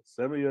doll.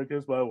 Send me a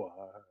kiss, my wife.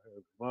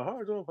 My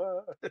heart's on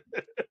fire.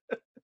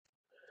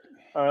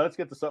 All right, let's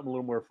get to something a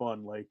little more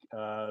fun, like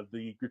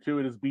the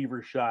gratuitous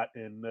beaver shot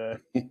in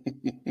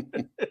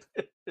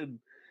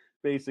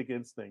Basic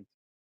Instinct.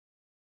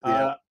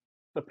 Yeah.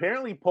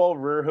 Apparently, Paul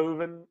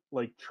Verhoeven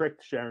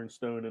tricked Sharon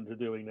Stone into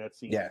doing that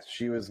scene. Yes,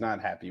 she was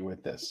not happy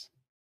with this.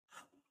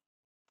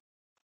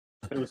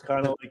 It was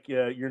kind of like,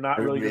 you're not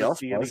really going to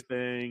see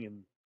anything.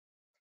 And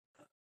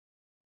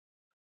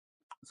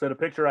so the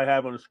picture I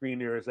have on the screen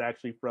here is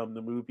actually from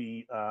the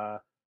movie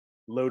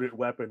Loaded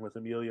Weapon with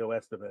Emilio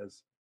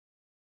Estevez.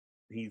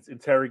 He's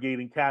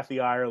interrogating Kathy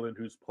Ireland,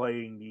 who's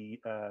playing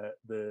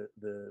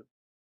the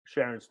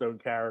Sharon Stone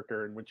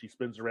character, and when she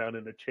spins around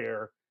in a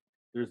chair,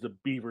 there's the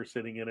beaver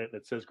sitting in it, and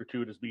it says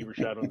gratuitous beaver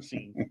shot on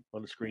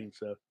the screen.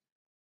 So,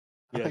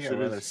 yeah, I think I'd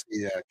rather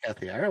see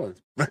Kathy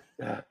Ireland.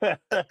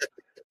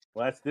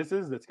 Well,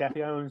 that's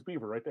Kathy Ireland's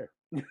beaver right there.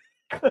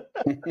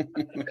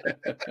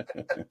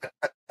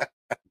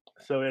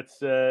 So it's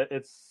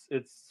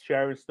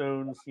Sharon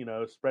Stone's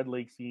spread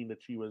leg scene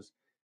that she was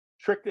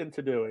tricked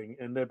into doing,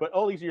 but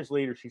all these years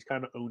later, she's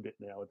kind of owned it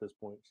now. At this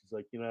point, she's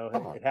like,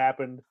 it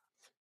happened.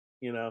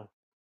 I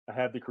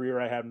have the career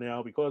I have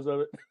now because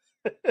of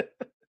it.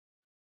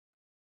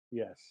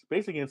 Yes,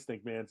 Basic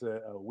Instinct, man, it's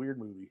a weird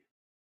movie.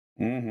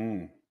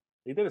 Mm-hmm.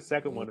 They did a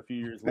second one a few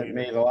years later. It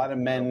made a lot of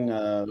men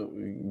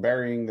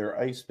burying their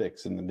ice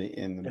picks in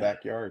the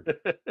backyard.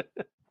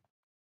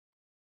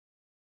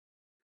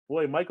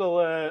 Boy, Michael,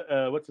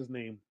 what's his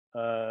name?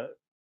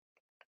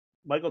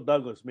 Michael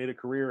Douglas made a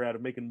career out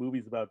of making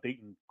movies about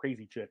dating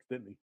crazy chicks,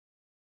 didn't he?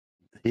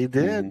 He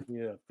did. Mm-hmm.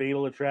 Yeah,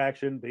 Fatal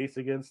Attraction,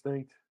 Basic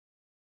Instinct,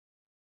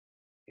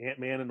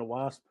 Ant-Man and the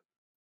Wasp.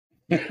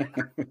 He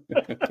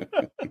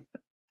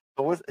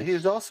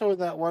was also in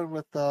that one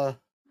with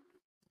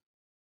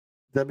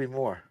Debbie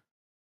Moore.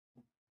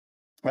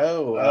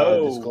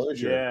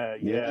 Disclosure.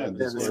 Yeah.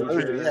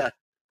 Disclosure. Yeah.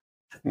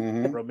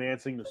 Mm-hmm.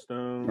 Romancing the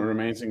Stone.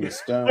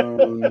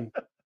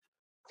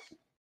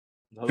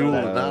 Jewel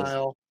of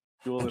Nile.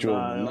 Jewel of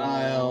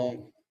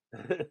Nile.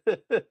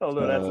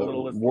 Although that's a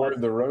little less. Word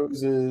of the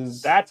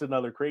Roses. That's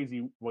another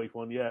crazy wife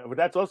one, yeah. But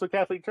that's also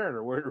Kathleen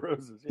Turner, Word of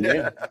Roses.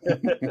 Yeah.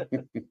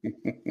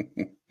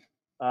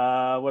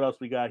 What else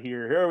we got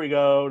here? Here we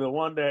go. The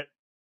one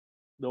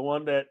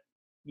that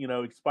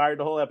expired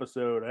the whole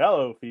episode.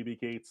 Hello, Phoebe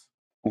Cates.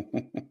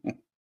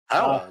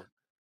 Hello.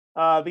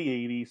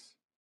 The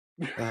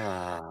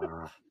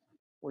 80s.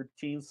 Where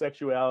teen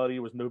sexuality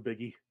was no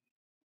biggie.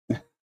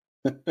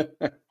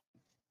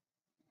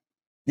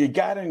 You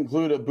got to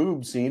include a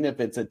boob scene if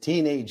it's a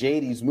teenage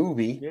 80s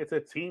movie. It's a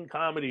teen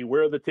comedy.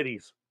 Where are the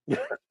titties? It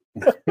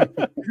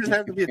doesn't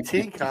have to be a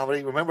teen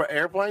comedy. Remember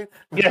Airplane?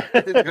 Yeah.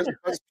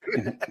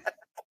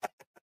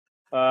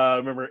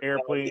 Remember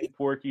Airplane,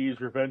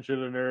 Porky's, Revenge of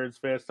the Nerds,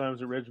 Fast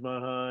Times at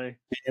Ridgemont High,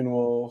 Teen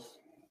Wolf.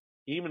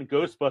 Even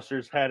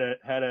Ghostbusters had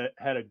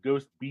a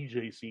ghost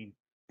BJ scene.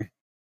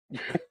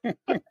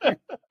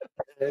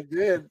 It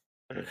did.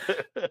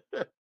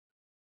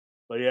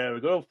 But yeah, we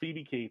go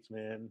Phoebe Cates,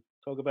 man.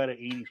 Talk about an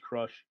 80s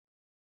crush.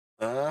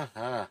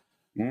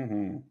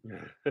 Mm-hmm.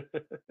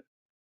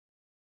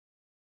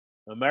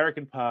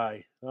 American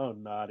Pie. Oh,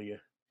 Nadia.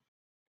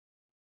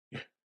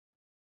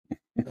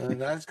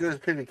 Not as good as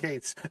Phoebe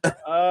Cates.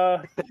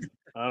 I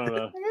don't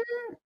know.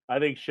 I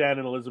think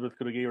Shannon Elizabeth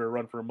could have gave her a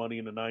run for her money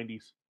in the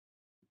 90s.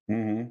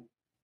 Mm-hmm.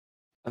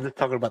 I'm just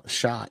talking about the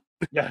shot.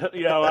 Yeah,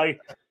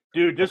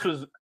 dude, this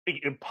was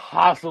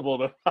impossible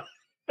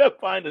to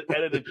find an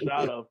edited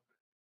shot of.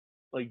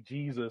 Like,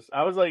 Jesus.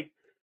 I was like,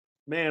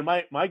 man,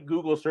 my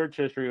Google search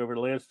history over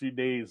the last 2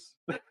 days.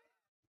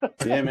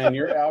 Yeah, man,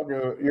 your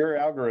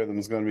algorithm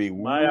is going to be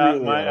my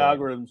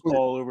algorithm's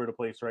all over the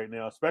place right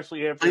now,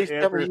 especially after. Please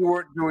tell me you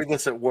weren't doing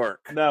this at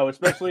work. No,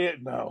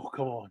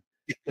 come on.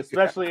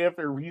 Especially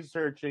after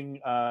researching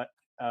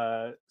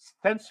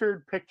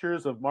censored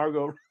pictures of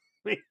Margot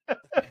Robbie.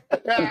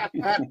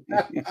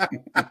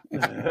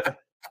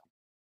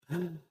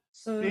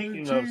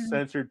 Speaking of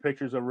censored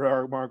pictures of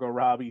Margot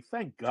Robbie,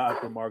 thank God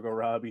for Margot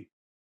Robbie.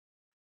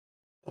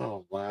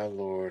 Oh my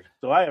Lord!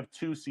 So I have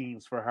two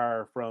scenes for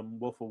her from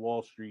Wolf of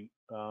Wall Street.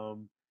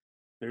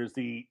 There's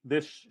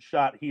this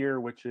shot here,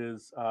 which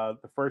is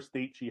the first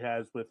date she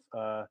has with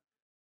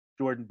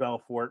Jordan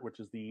Belfort, which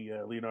is the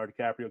Leonardo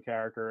DiCaprio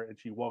character, and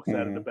she walks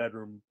out of the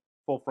bedroom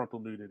full frontal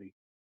nudity.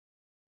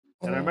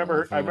 And I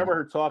remember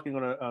her talking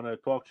on a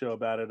talk show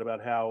about it,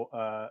 about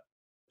how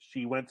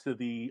she went to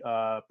the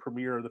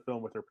premiere of the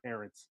film with her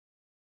parents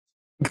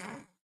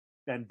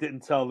and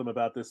didn't tell them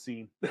about this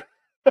scene.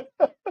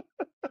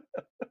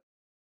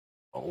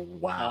 Oh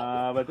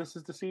wow! But this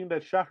is the scene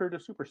that shot her to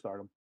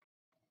superstardom.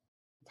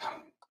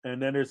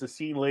 And then there's a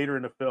scene later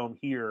in the film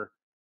here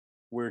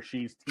where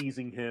she's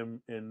teasing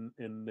him in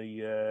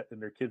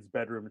their kid's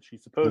bedroom, and she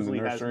supposedly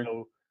has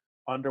no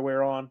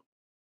underwear on,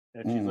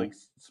 and she's like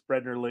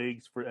spreading her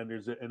legs and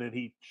then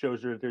he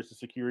shows her that there's a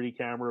security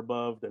camera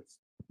above that's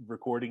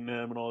recording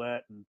them and all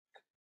that, and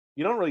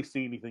you don't really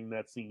see anything in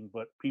that scene,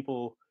 but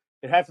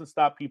it hasn't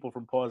stopped people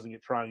from pausing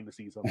it trying to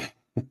see something.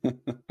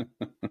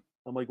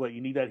 I'm like, what,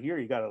 you need that here?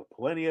 You got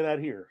plenty of that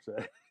here. So.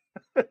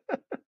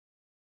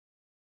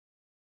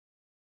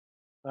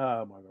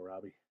 Margot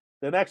Robbie.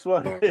 The next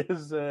one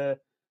is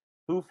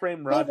Who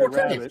Framed Roger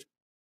Rabbit.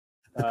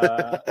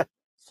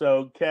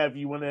 So, Kev,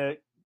 you want to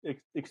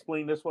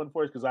explain this one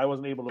for us? Because I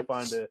wasn't able to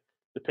find the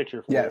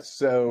picture for it. Yes,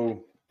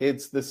 so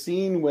it's the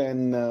scene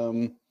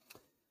when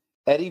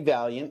Eddie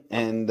Valiant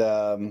and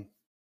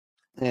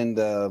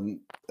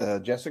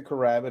Jessica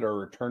Rabbit are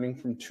returning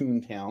from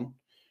Toontown,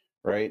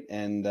 right?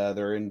 And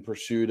they're in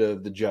pursuit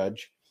of the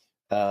judge.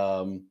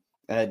 And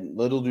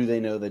little do they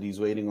know that he's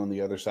waiting on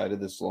the other side of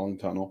this long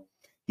tunnel.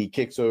 He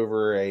kicks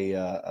over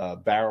a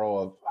barrel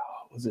of,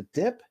 was it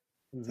dip?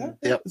 Is that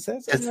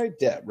right?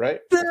 Dip, right?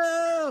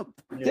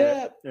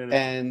 Dip!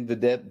 And the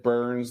dip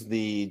burns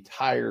the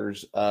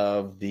tires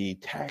of the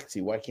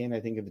taxi. Why can't I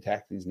think of the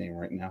taxi's name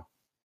right now?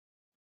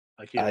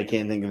 I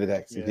can't think of the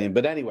taxi's name.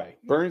 But anyway,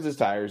 burns his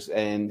tires,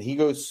 and he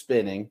goes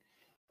spinning,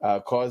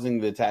 causing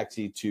the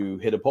taxi to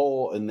hit a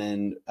pole, and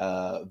then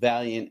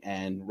Valiant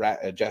and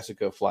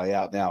Jessica fly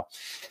out. Now,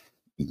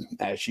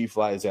 as she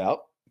flies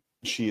out,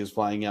 she is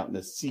flying out in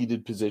a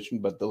seated position,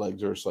 but the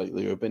legs are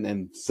slightly open.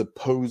 And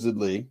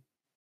supposedly,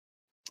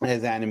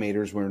 as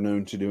animators were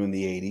known to do in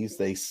the 80s,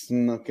 they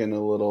snuck in a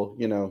little,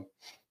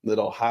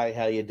 little hi,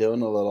 how you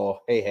doing? A little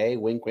hey,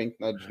 wink, wink,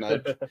 nudge,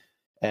 nudge.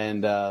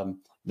 And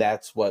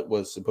that's what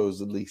was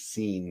supposedly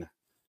seen.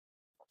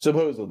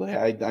 Supposedly.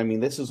 I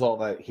mean, this is all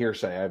that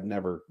hearsay. I've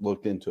never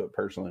looked into it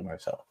personally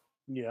myself.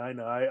 Yeah, I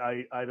know.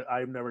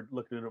 I've never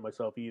looked into it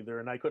myself either,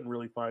 and I couldn't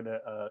really find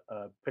a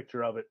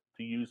picture of it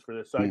to use for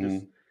this. So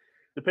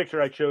the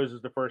picture I chose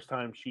is the first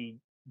time she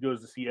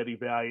goes to see Eddie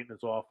Valiant in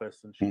his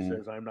office, and she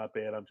says, "I'm not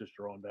bad. I'm just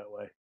drawn that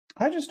way."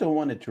 I just don't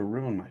want it to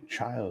ruin my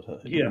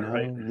childhood. Yeah,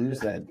 right. Lose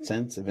that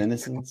sense of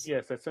innocence.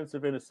 Yes, that sense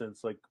of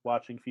innocence, like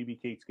watching Phoebe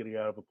Cates getting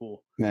out of a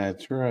pool.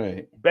 That's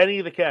right.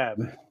 Benny the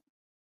Cab.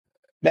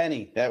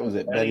 Benny, that was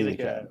it. Benny the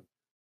Cab.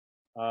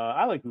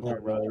 I like Who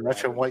Framed Roger Rabbit.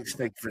 Watching White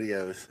Snake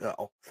videos.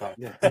 Oh, sorry.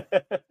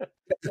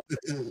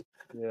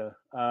 Yeah.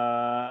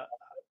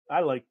 I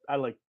like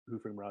Who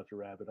Framed Roger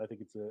Rabbit. I think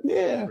it's a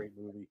great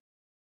movie.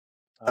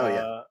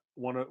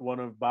 One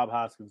of Bob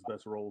Hoskins'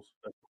 best roles.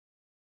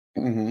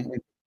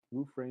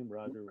 Who Framed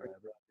Roger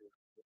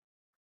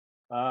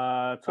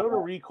Rabbit? Total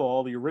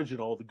Recall, the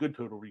original, the good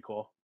Total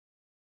Recall.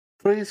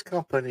 Three's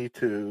Company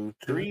to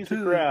Three's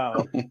a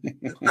crowd.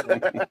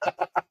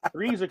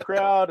 Three's a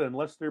crowd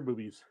unless they're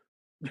boobies.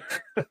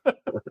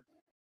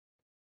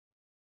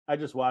 I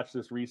just watched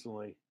this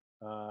recently,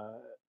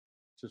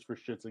 just for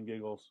shits and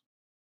giggles.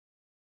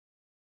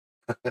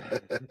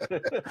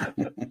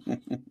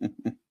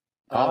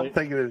 I'm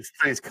thinking it's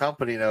Three's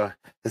Company now.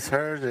 It's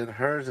hers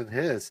and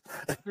his.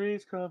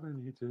 Three's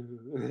Company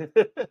too.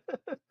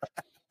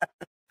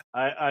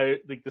 I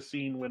think the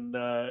scene when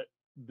the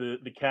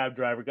cab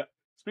driver got.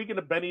 Speaking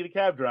of Benny the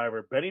Cab Driver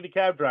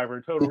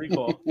in Total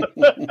Recall.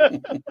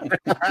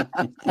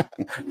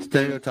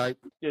 Stereotype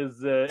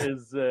is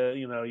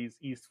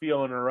he's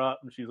feeling her up,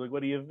 and she's like,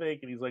 "What do you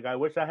think?" And he's like, "I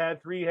wish I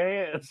had 3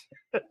 hands."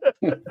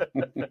 And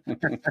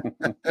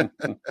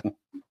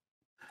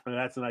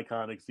that's an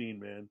iconic scene,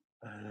 man.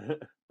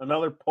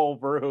 Another Paul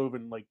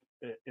Verhoeven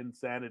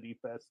insanity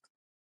fest.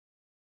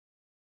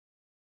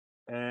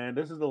 And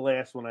this is the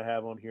last one I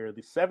have on here: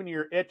 the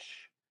 7-Year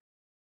Itch,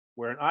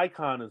 where an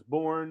icon is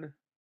born.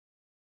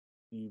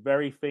 The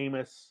very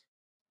famous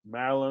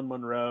Marilyn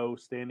Monroe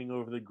standing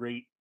over the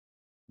grate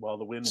while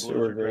the wind blows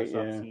her dress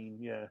up scene.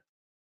 Yeah.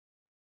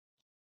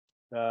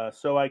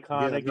 So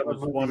iconic. It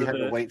was one of the. You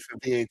had to wait for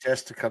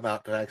VHS to come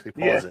out to actually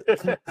pause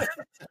it.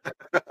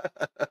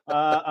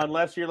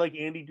 Unless you're like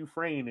Andy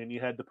Dufresne and you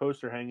had the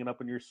poster hanging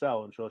up in your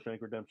cell in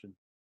Shawshank Redemption.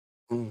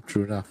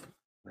 True enough.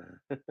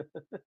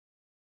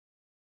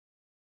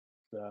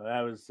 So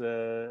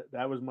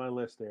that was my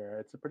list there.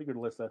 It's a pretty good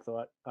list, I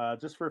thought.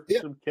 Just for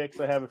some kicks,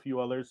 I have a few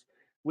others.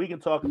 we can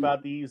talk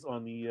about these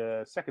on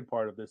the second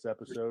part of this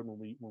episode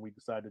when we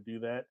decide to do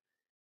that.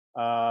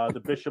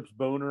 The Bishop's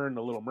Boner and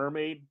the Little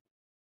Mermaid.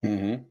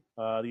 Mm-hmm.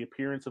 The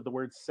appearance of the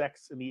word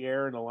sex in the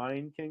air in The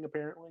Lion King,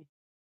 apparently.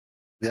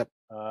 Yep.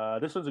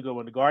 This one's a good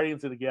one. The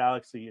Guardians of the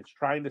Galaxy. It's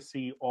trying to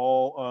see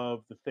all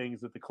of the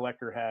things that the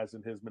Collector has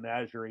in his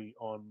menagerie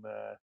on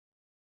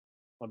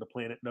the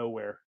planet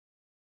Nowhere.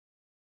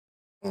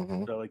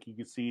 Mm-hmm. So, like, you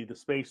can see the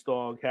space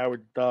dog,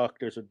 Howard the Duck.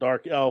 There's a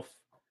dark elf,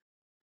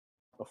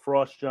 a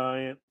frost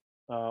giant,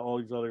 all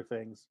these other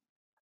things.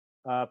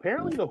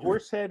 Apparently, the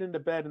horse head in the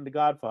bed in The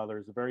Godfather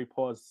is a very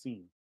paused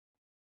scene.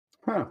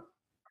 Huh.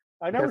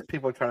 I never.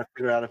 People are trying to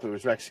figure out if it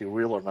was actually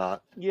real or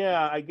not.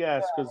 Yeah, I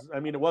guess, because I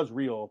mean it was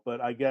real, but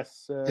I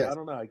guess Yes. I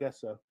don't know. I guess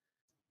so.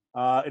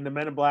 In the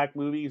Men in Black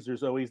movies,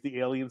 there's always the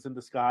aliens in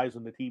disguise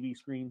on the TV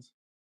screens.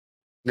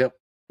 Yep.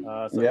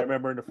 So I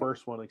remember in the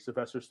first one, like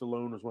Sylvester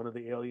Stallone was one of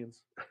the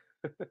aliens.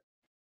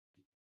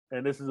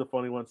 And this is a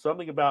funny one.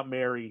 Something about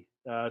Mary.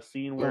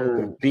 Scene where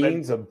The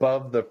beans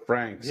above the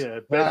Franks.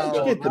 yeah, How'd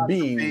you get the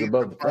beans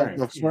above the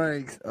Franks?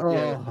 Franks. Oh.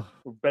 Yeah.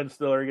 Ben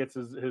Stiller gets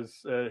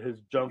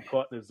his junk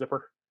caught in his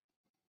zipper.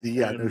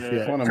 Yeah, And, no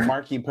shit. One of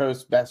Marky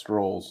Post's best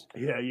roles.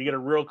 Yeah, you get a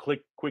real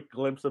quick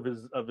glimpse of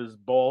his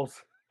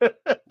balls. And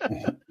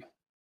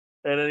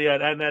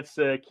then, and that's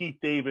Keith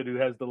David who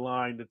has the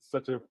line that's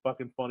such a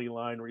fucking funny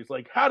line where he's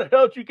like, "How the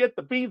hell did you get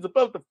the beans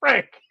above the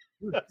Frank?"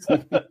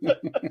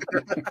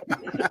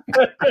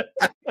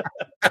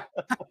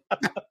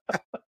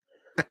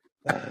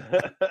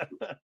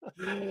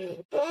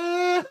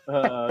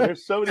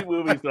 There's so many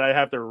movies that I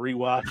have to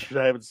rewatch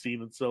that I haven't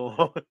seen in so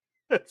long.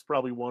 That's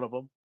probably one of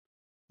them.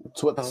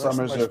 That's what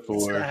summers are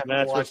for.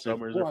 That's what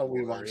summers are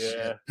for.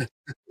 Yeah.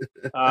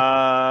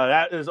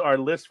 That is our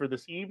list for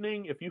this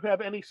evening. If you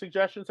have any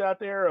suggestions out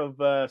there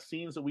of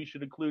scenes that we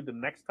should include the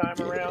next time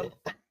around,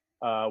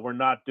 we're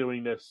not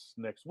doing this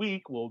next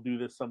week. We'll do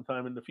this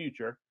sometime in the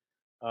future.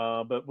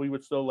 But we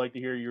would still like to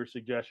hear your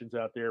suggestions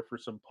out there for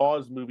some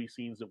pause movie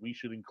scenes that we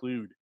should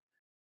include.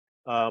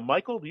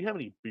 Michael, do you have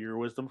any beer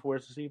wisdom for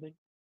us this evening?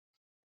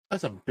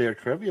 That's some beer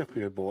trivia for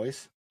you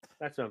boys.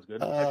 That sounds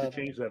good. I have to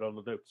change that on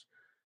the notes.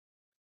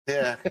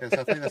 Yeah, because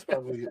I think that's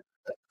probably.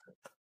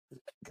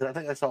 Because I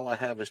think that's all I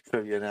have is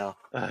trivia now.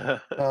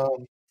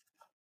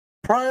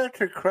 Prior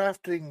to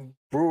craft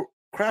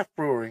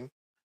brewing,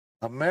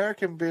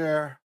 American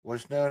beer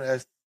was known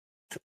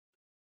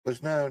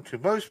to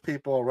most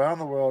people around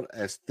the world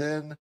as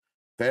thin,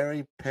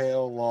 very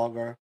pale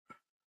lager,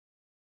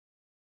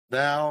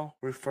 now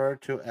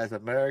referred to as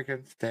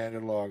American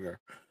Standard Lager.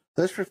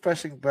 This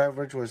refreshing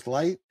beverage was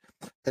light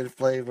in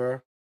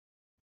flavor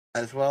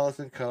as well as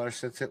in color,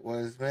 since it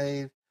was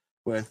made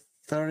with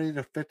 30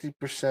 to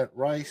 50%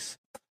 rice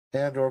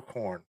and or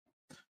corn.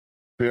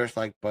 Beers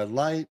like Bud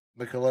Light,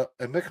 and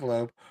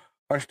Michelob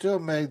are still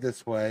made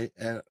this way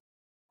and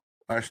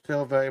are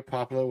still very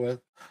popular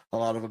with a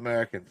lot of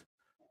Americans.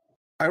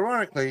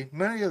 Ironically,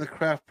 many of the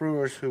craft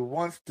brewers who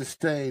once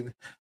disdained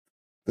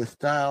the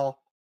style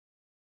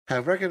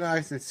have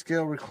recognized the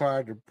skill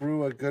required to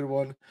brew a good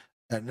one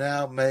and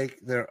now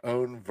make their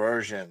own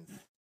versions.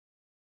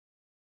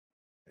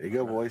 There you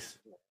go, boys.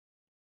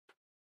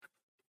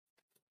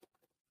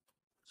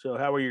 So,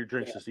 how are your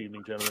drinks this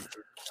evening, gentlemen?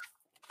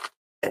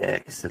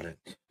 Excellent.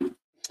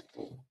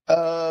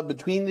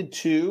 Between the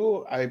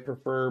two, I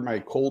prefer my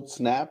Cold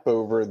Snap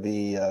over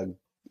the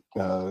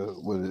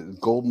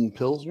Golden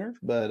Pilsner,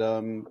 but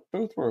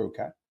both were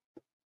okay.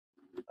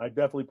 I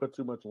definitely put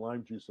too much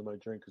lime juice in my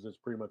drink because that's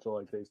pretty much all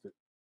I tasted.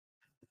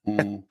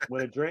 When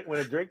a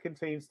drink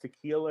contains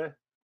tequila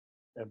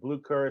and blue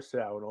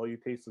curacao, and all you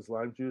taste is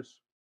lime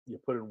juice, you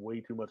put in way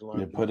too much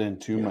lime. You juice. put in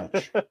too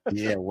much.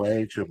 Yeah,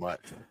 way too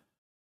much.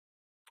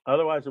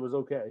 Otherwise, it was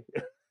okay.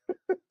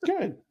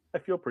 Good. I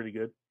feel pretty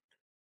good.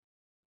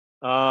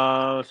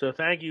 So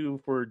thank you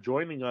for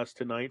joining us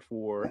tonight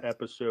for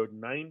episode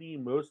 90,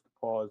 most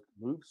paused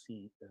movie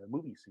scenes.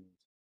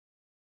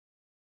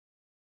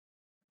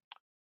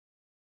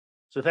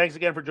 So thanks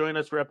again for joining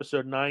us for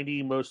episode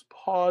 90, most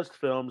paused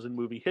films in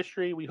movie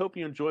history. We hope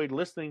you enjoyed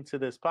listening to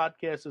this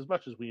podcast as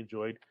much as we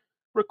enjoyed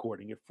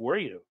recording it for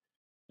you.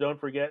 Don't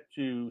forget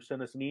to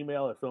send us an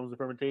email at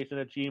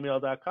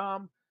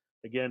filmsandfermentation@gmail.com.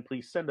 Again,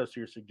 please send us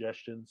your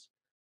suggestions.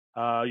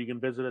 You can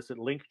visit us at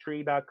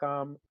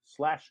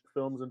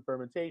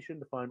linktree.com/filmsandfermentation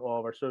to find all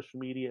of our social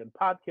media and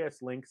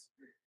podcast links.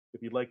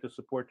 If you'd like to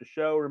support the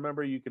show,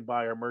 remember you can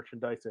buy our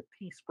merchandise at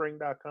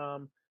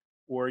teespring.com,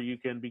 or you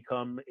can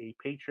become a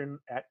patron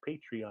at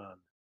Patreon.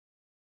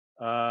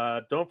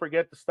 Don't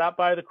forget to stop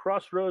by the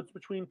crossroads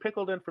between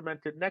pickled and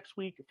fermented next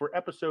week for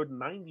episode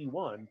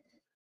 91.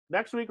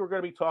 Next week, we're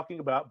going to be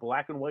talking about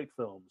black and white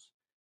films.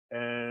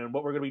 And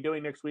what we're going to be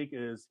doing next week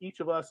is each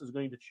of us is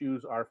going to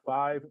choose our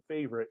 5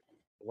 favorite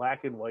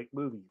black and white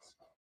movies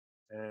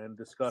and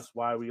discuss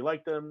why we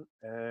like them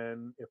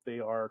and if they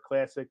are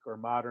classic or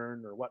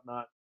modern or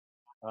whatnot.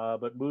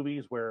 But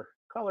movies where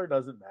color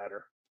doesn't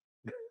matter.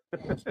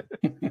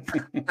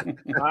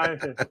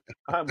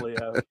 I'm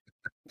Leo.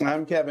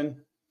 I'm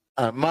Kevin.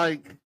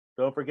 Mike.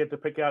 Don't forget to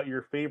pick out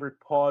your favorite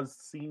paused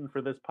scene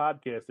for this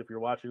podcast if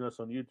you're watching us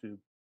on YouTube.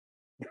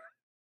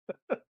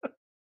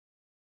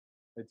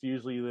 It's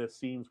usually the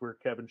scenes where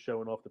Kevin's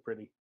showing off the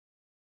pretty.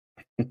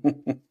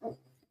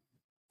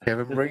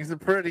 Kevin brings the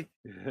pretty.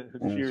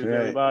 Cheers,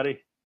 right.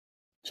 everybody.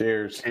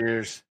 Cheers.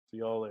 Cheers. See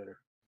y'all later.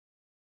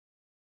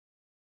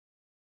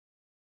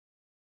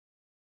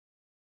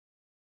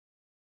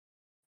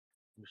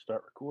 We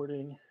start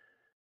recording,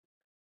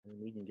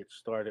 and we can get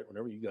started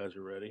whenever you guys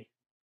are ready.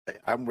 Hey,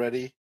 I'm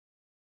ready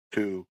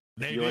to.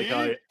 You like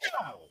how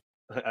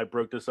I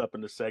broke this up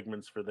into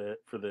segments for the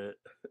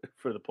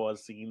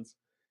pause scenes?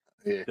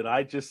 Yeah. Did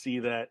I just see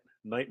that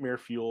Nightmare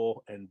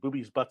Fuel and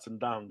Boobies, Butts, and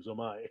Dongs? Oh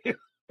my!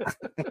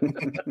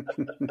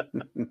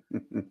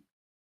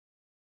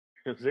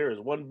 Because there is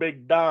one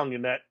big dong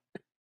in that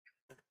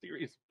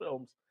series of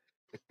films.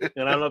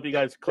 And I don't know if you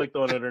guys clicked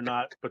on it or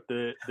not, but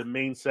the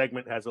main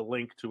segment has a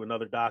link to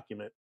another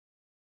document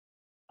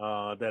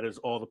that is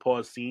all the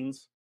pause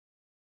scenes.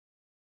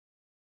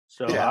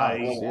 So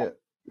Yeah,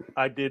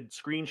 I did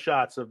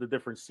screenshots of the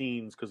different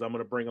scenes because I'm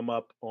going to bring them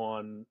up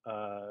on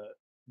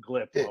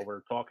Glip while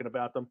we're talking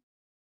about them,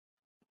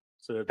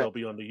 so that they'll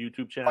be on the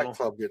YouTube channel. Fight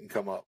Club didn't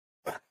come up.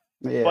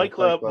 Yeah, Fight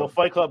Club. Well,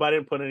 Fight Club. I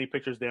didn't put any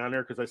pictures down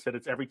there because I said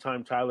it's every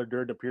time Tyler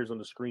Durden appears on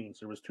the screen, so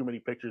there was too many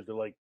pictures to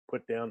like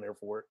put down there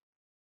for it.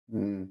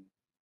 Mm.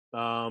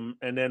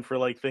 And then for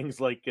like things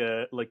like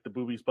the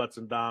Boobies, Butts,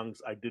 and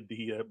Dongs, I did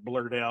the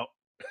blurred out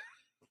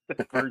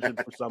version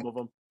for some of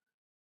them.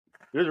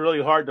 It was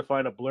really hard to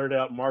find a blurred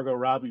out Margot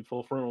Robbie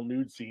full frontal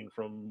nude scene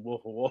from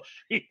Wolf of Wall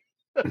Street.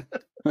 Do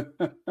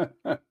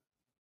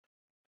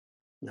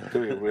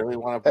you really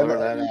want to blur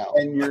that out?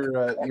 And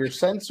your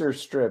censor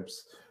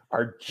strips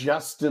are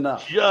just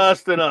enough.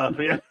 Just enough,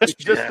 yeah.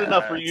 Just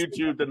enough for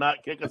YouTube to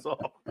not kick us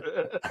off.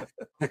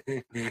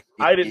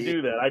 I didn't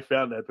do that. I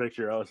found that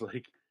picture. I was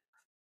like,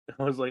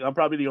 I'm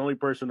probably the only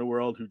person in the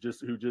world who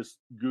just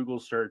Google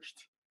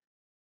searched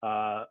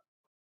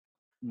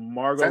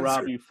Margot Censor.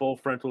 Robbie full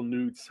frontal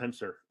nude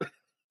censor.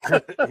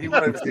 He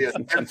wanted to see a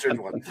censored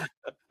one.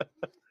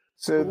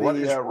 So What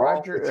is the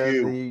wrong with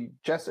you? the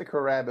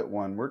Jessica Rabbit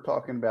one, we're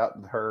talking about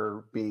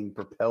her being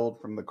propelled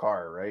from the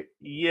car, right?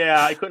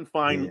 Yeah, I couldn't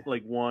find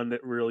like one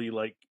that really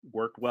like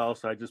worked well,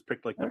 so I just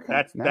picked like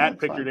that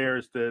picture fine. there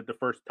is the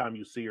first time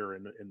you see her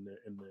in the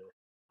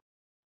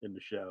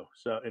show.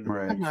 So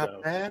Right. I'm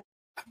not bad.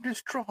 I'm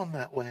just drawn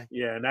that way.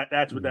 Yeah, and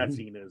that's what that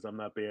scene is. I'm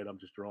not bad. I'm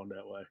just drawn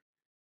that way.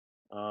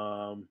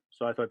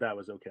 So I thought that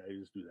was okay.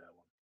 Just do that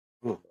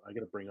one. Ooh. I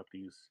got to bring up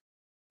this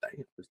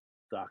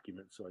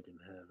document so I can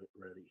have it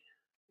ready.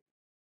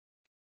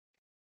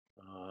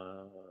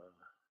 What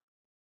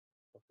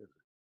is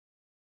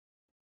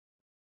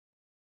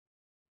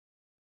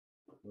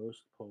it?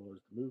 Most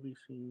paused movie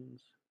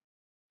scenes.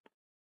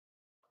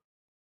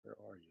 Where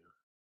are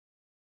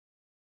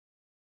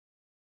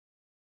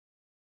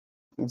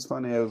you? It's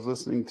funny. I was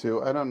listening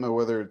to. I don't know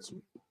whether it's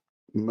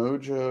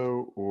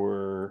Mojo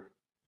or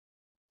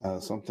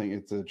something.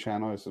 It's a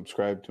channel I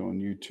subscribe to on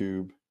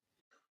YouTube,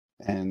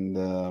 and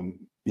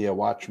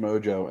Watch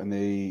Mojo, and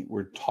they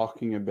were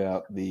talking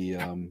about the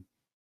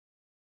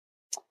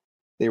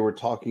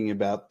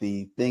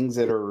things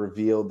that are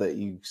revealed that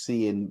you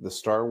see in the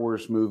Star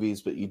Wars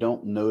movies, but you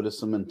don't notice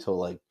them until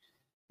like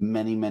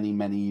many, many,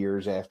 many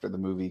years after the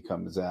movie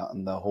comes out,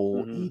 and the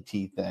whole ET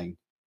thing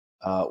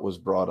was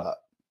brought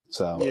up.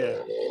 So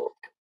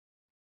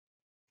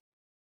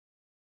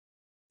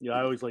yeah,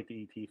 I always liked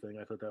the ET thing.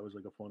 I thought that was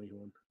like a funny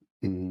one.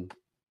 Mm-hmm.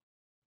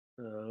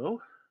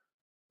 So,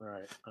 all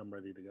right, I'm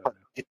ready to go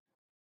now.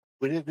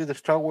 We didn't do the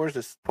Star Wars.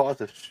 Let's pause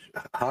the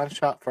Han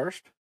shot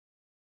first.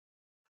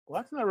 Well,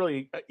 that's not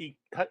really.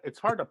 It's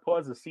hard to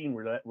pause a scene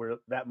where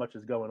that much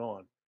is going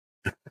on.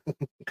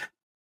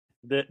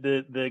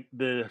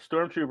 the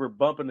stormtrooper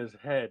bumping his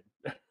head.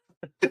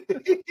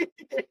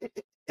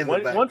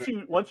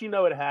 Once you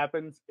know it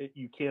happens,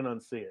 you can't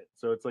unsee it.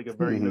 So it's like a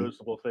very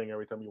noticeable thing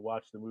every time you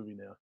watch the movie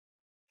now.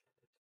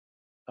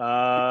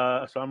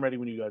 So I'm ready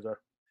when you guys are.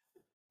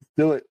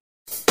 Do it.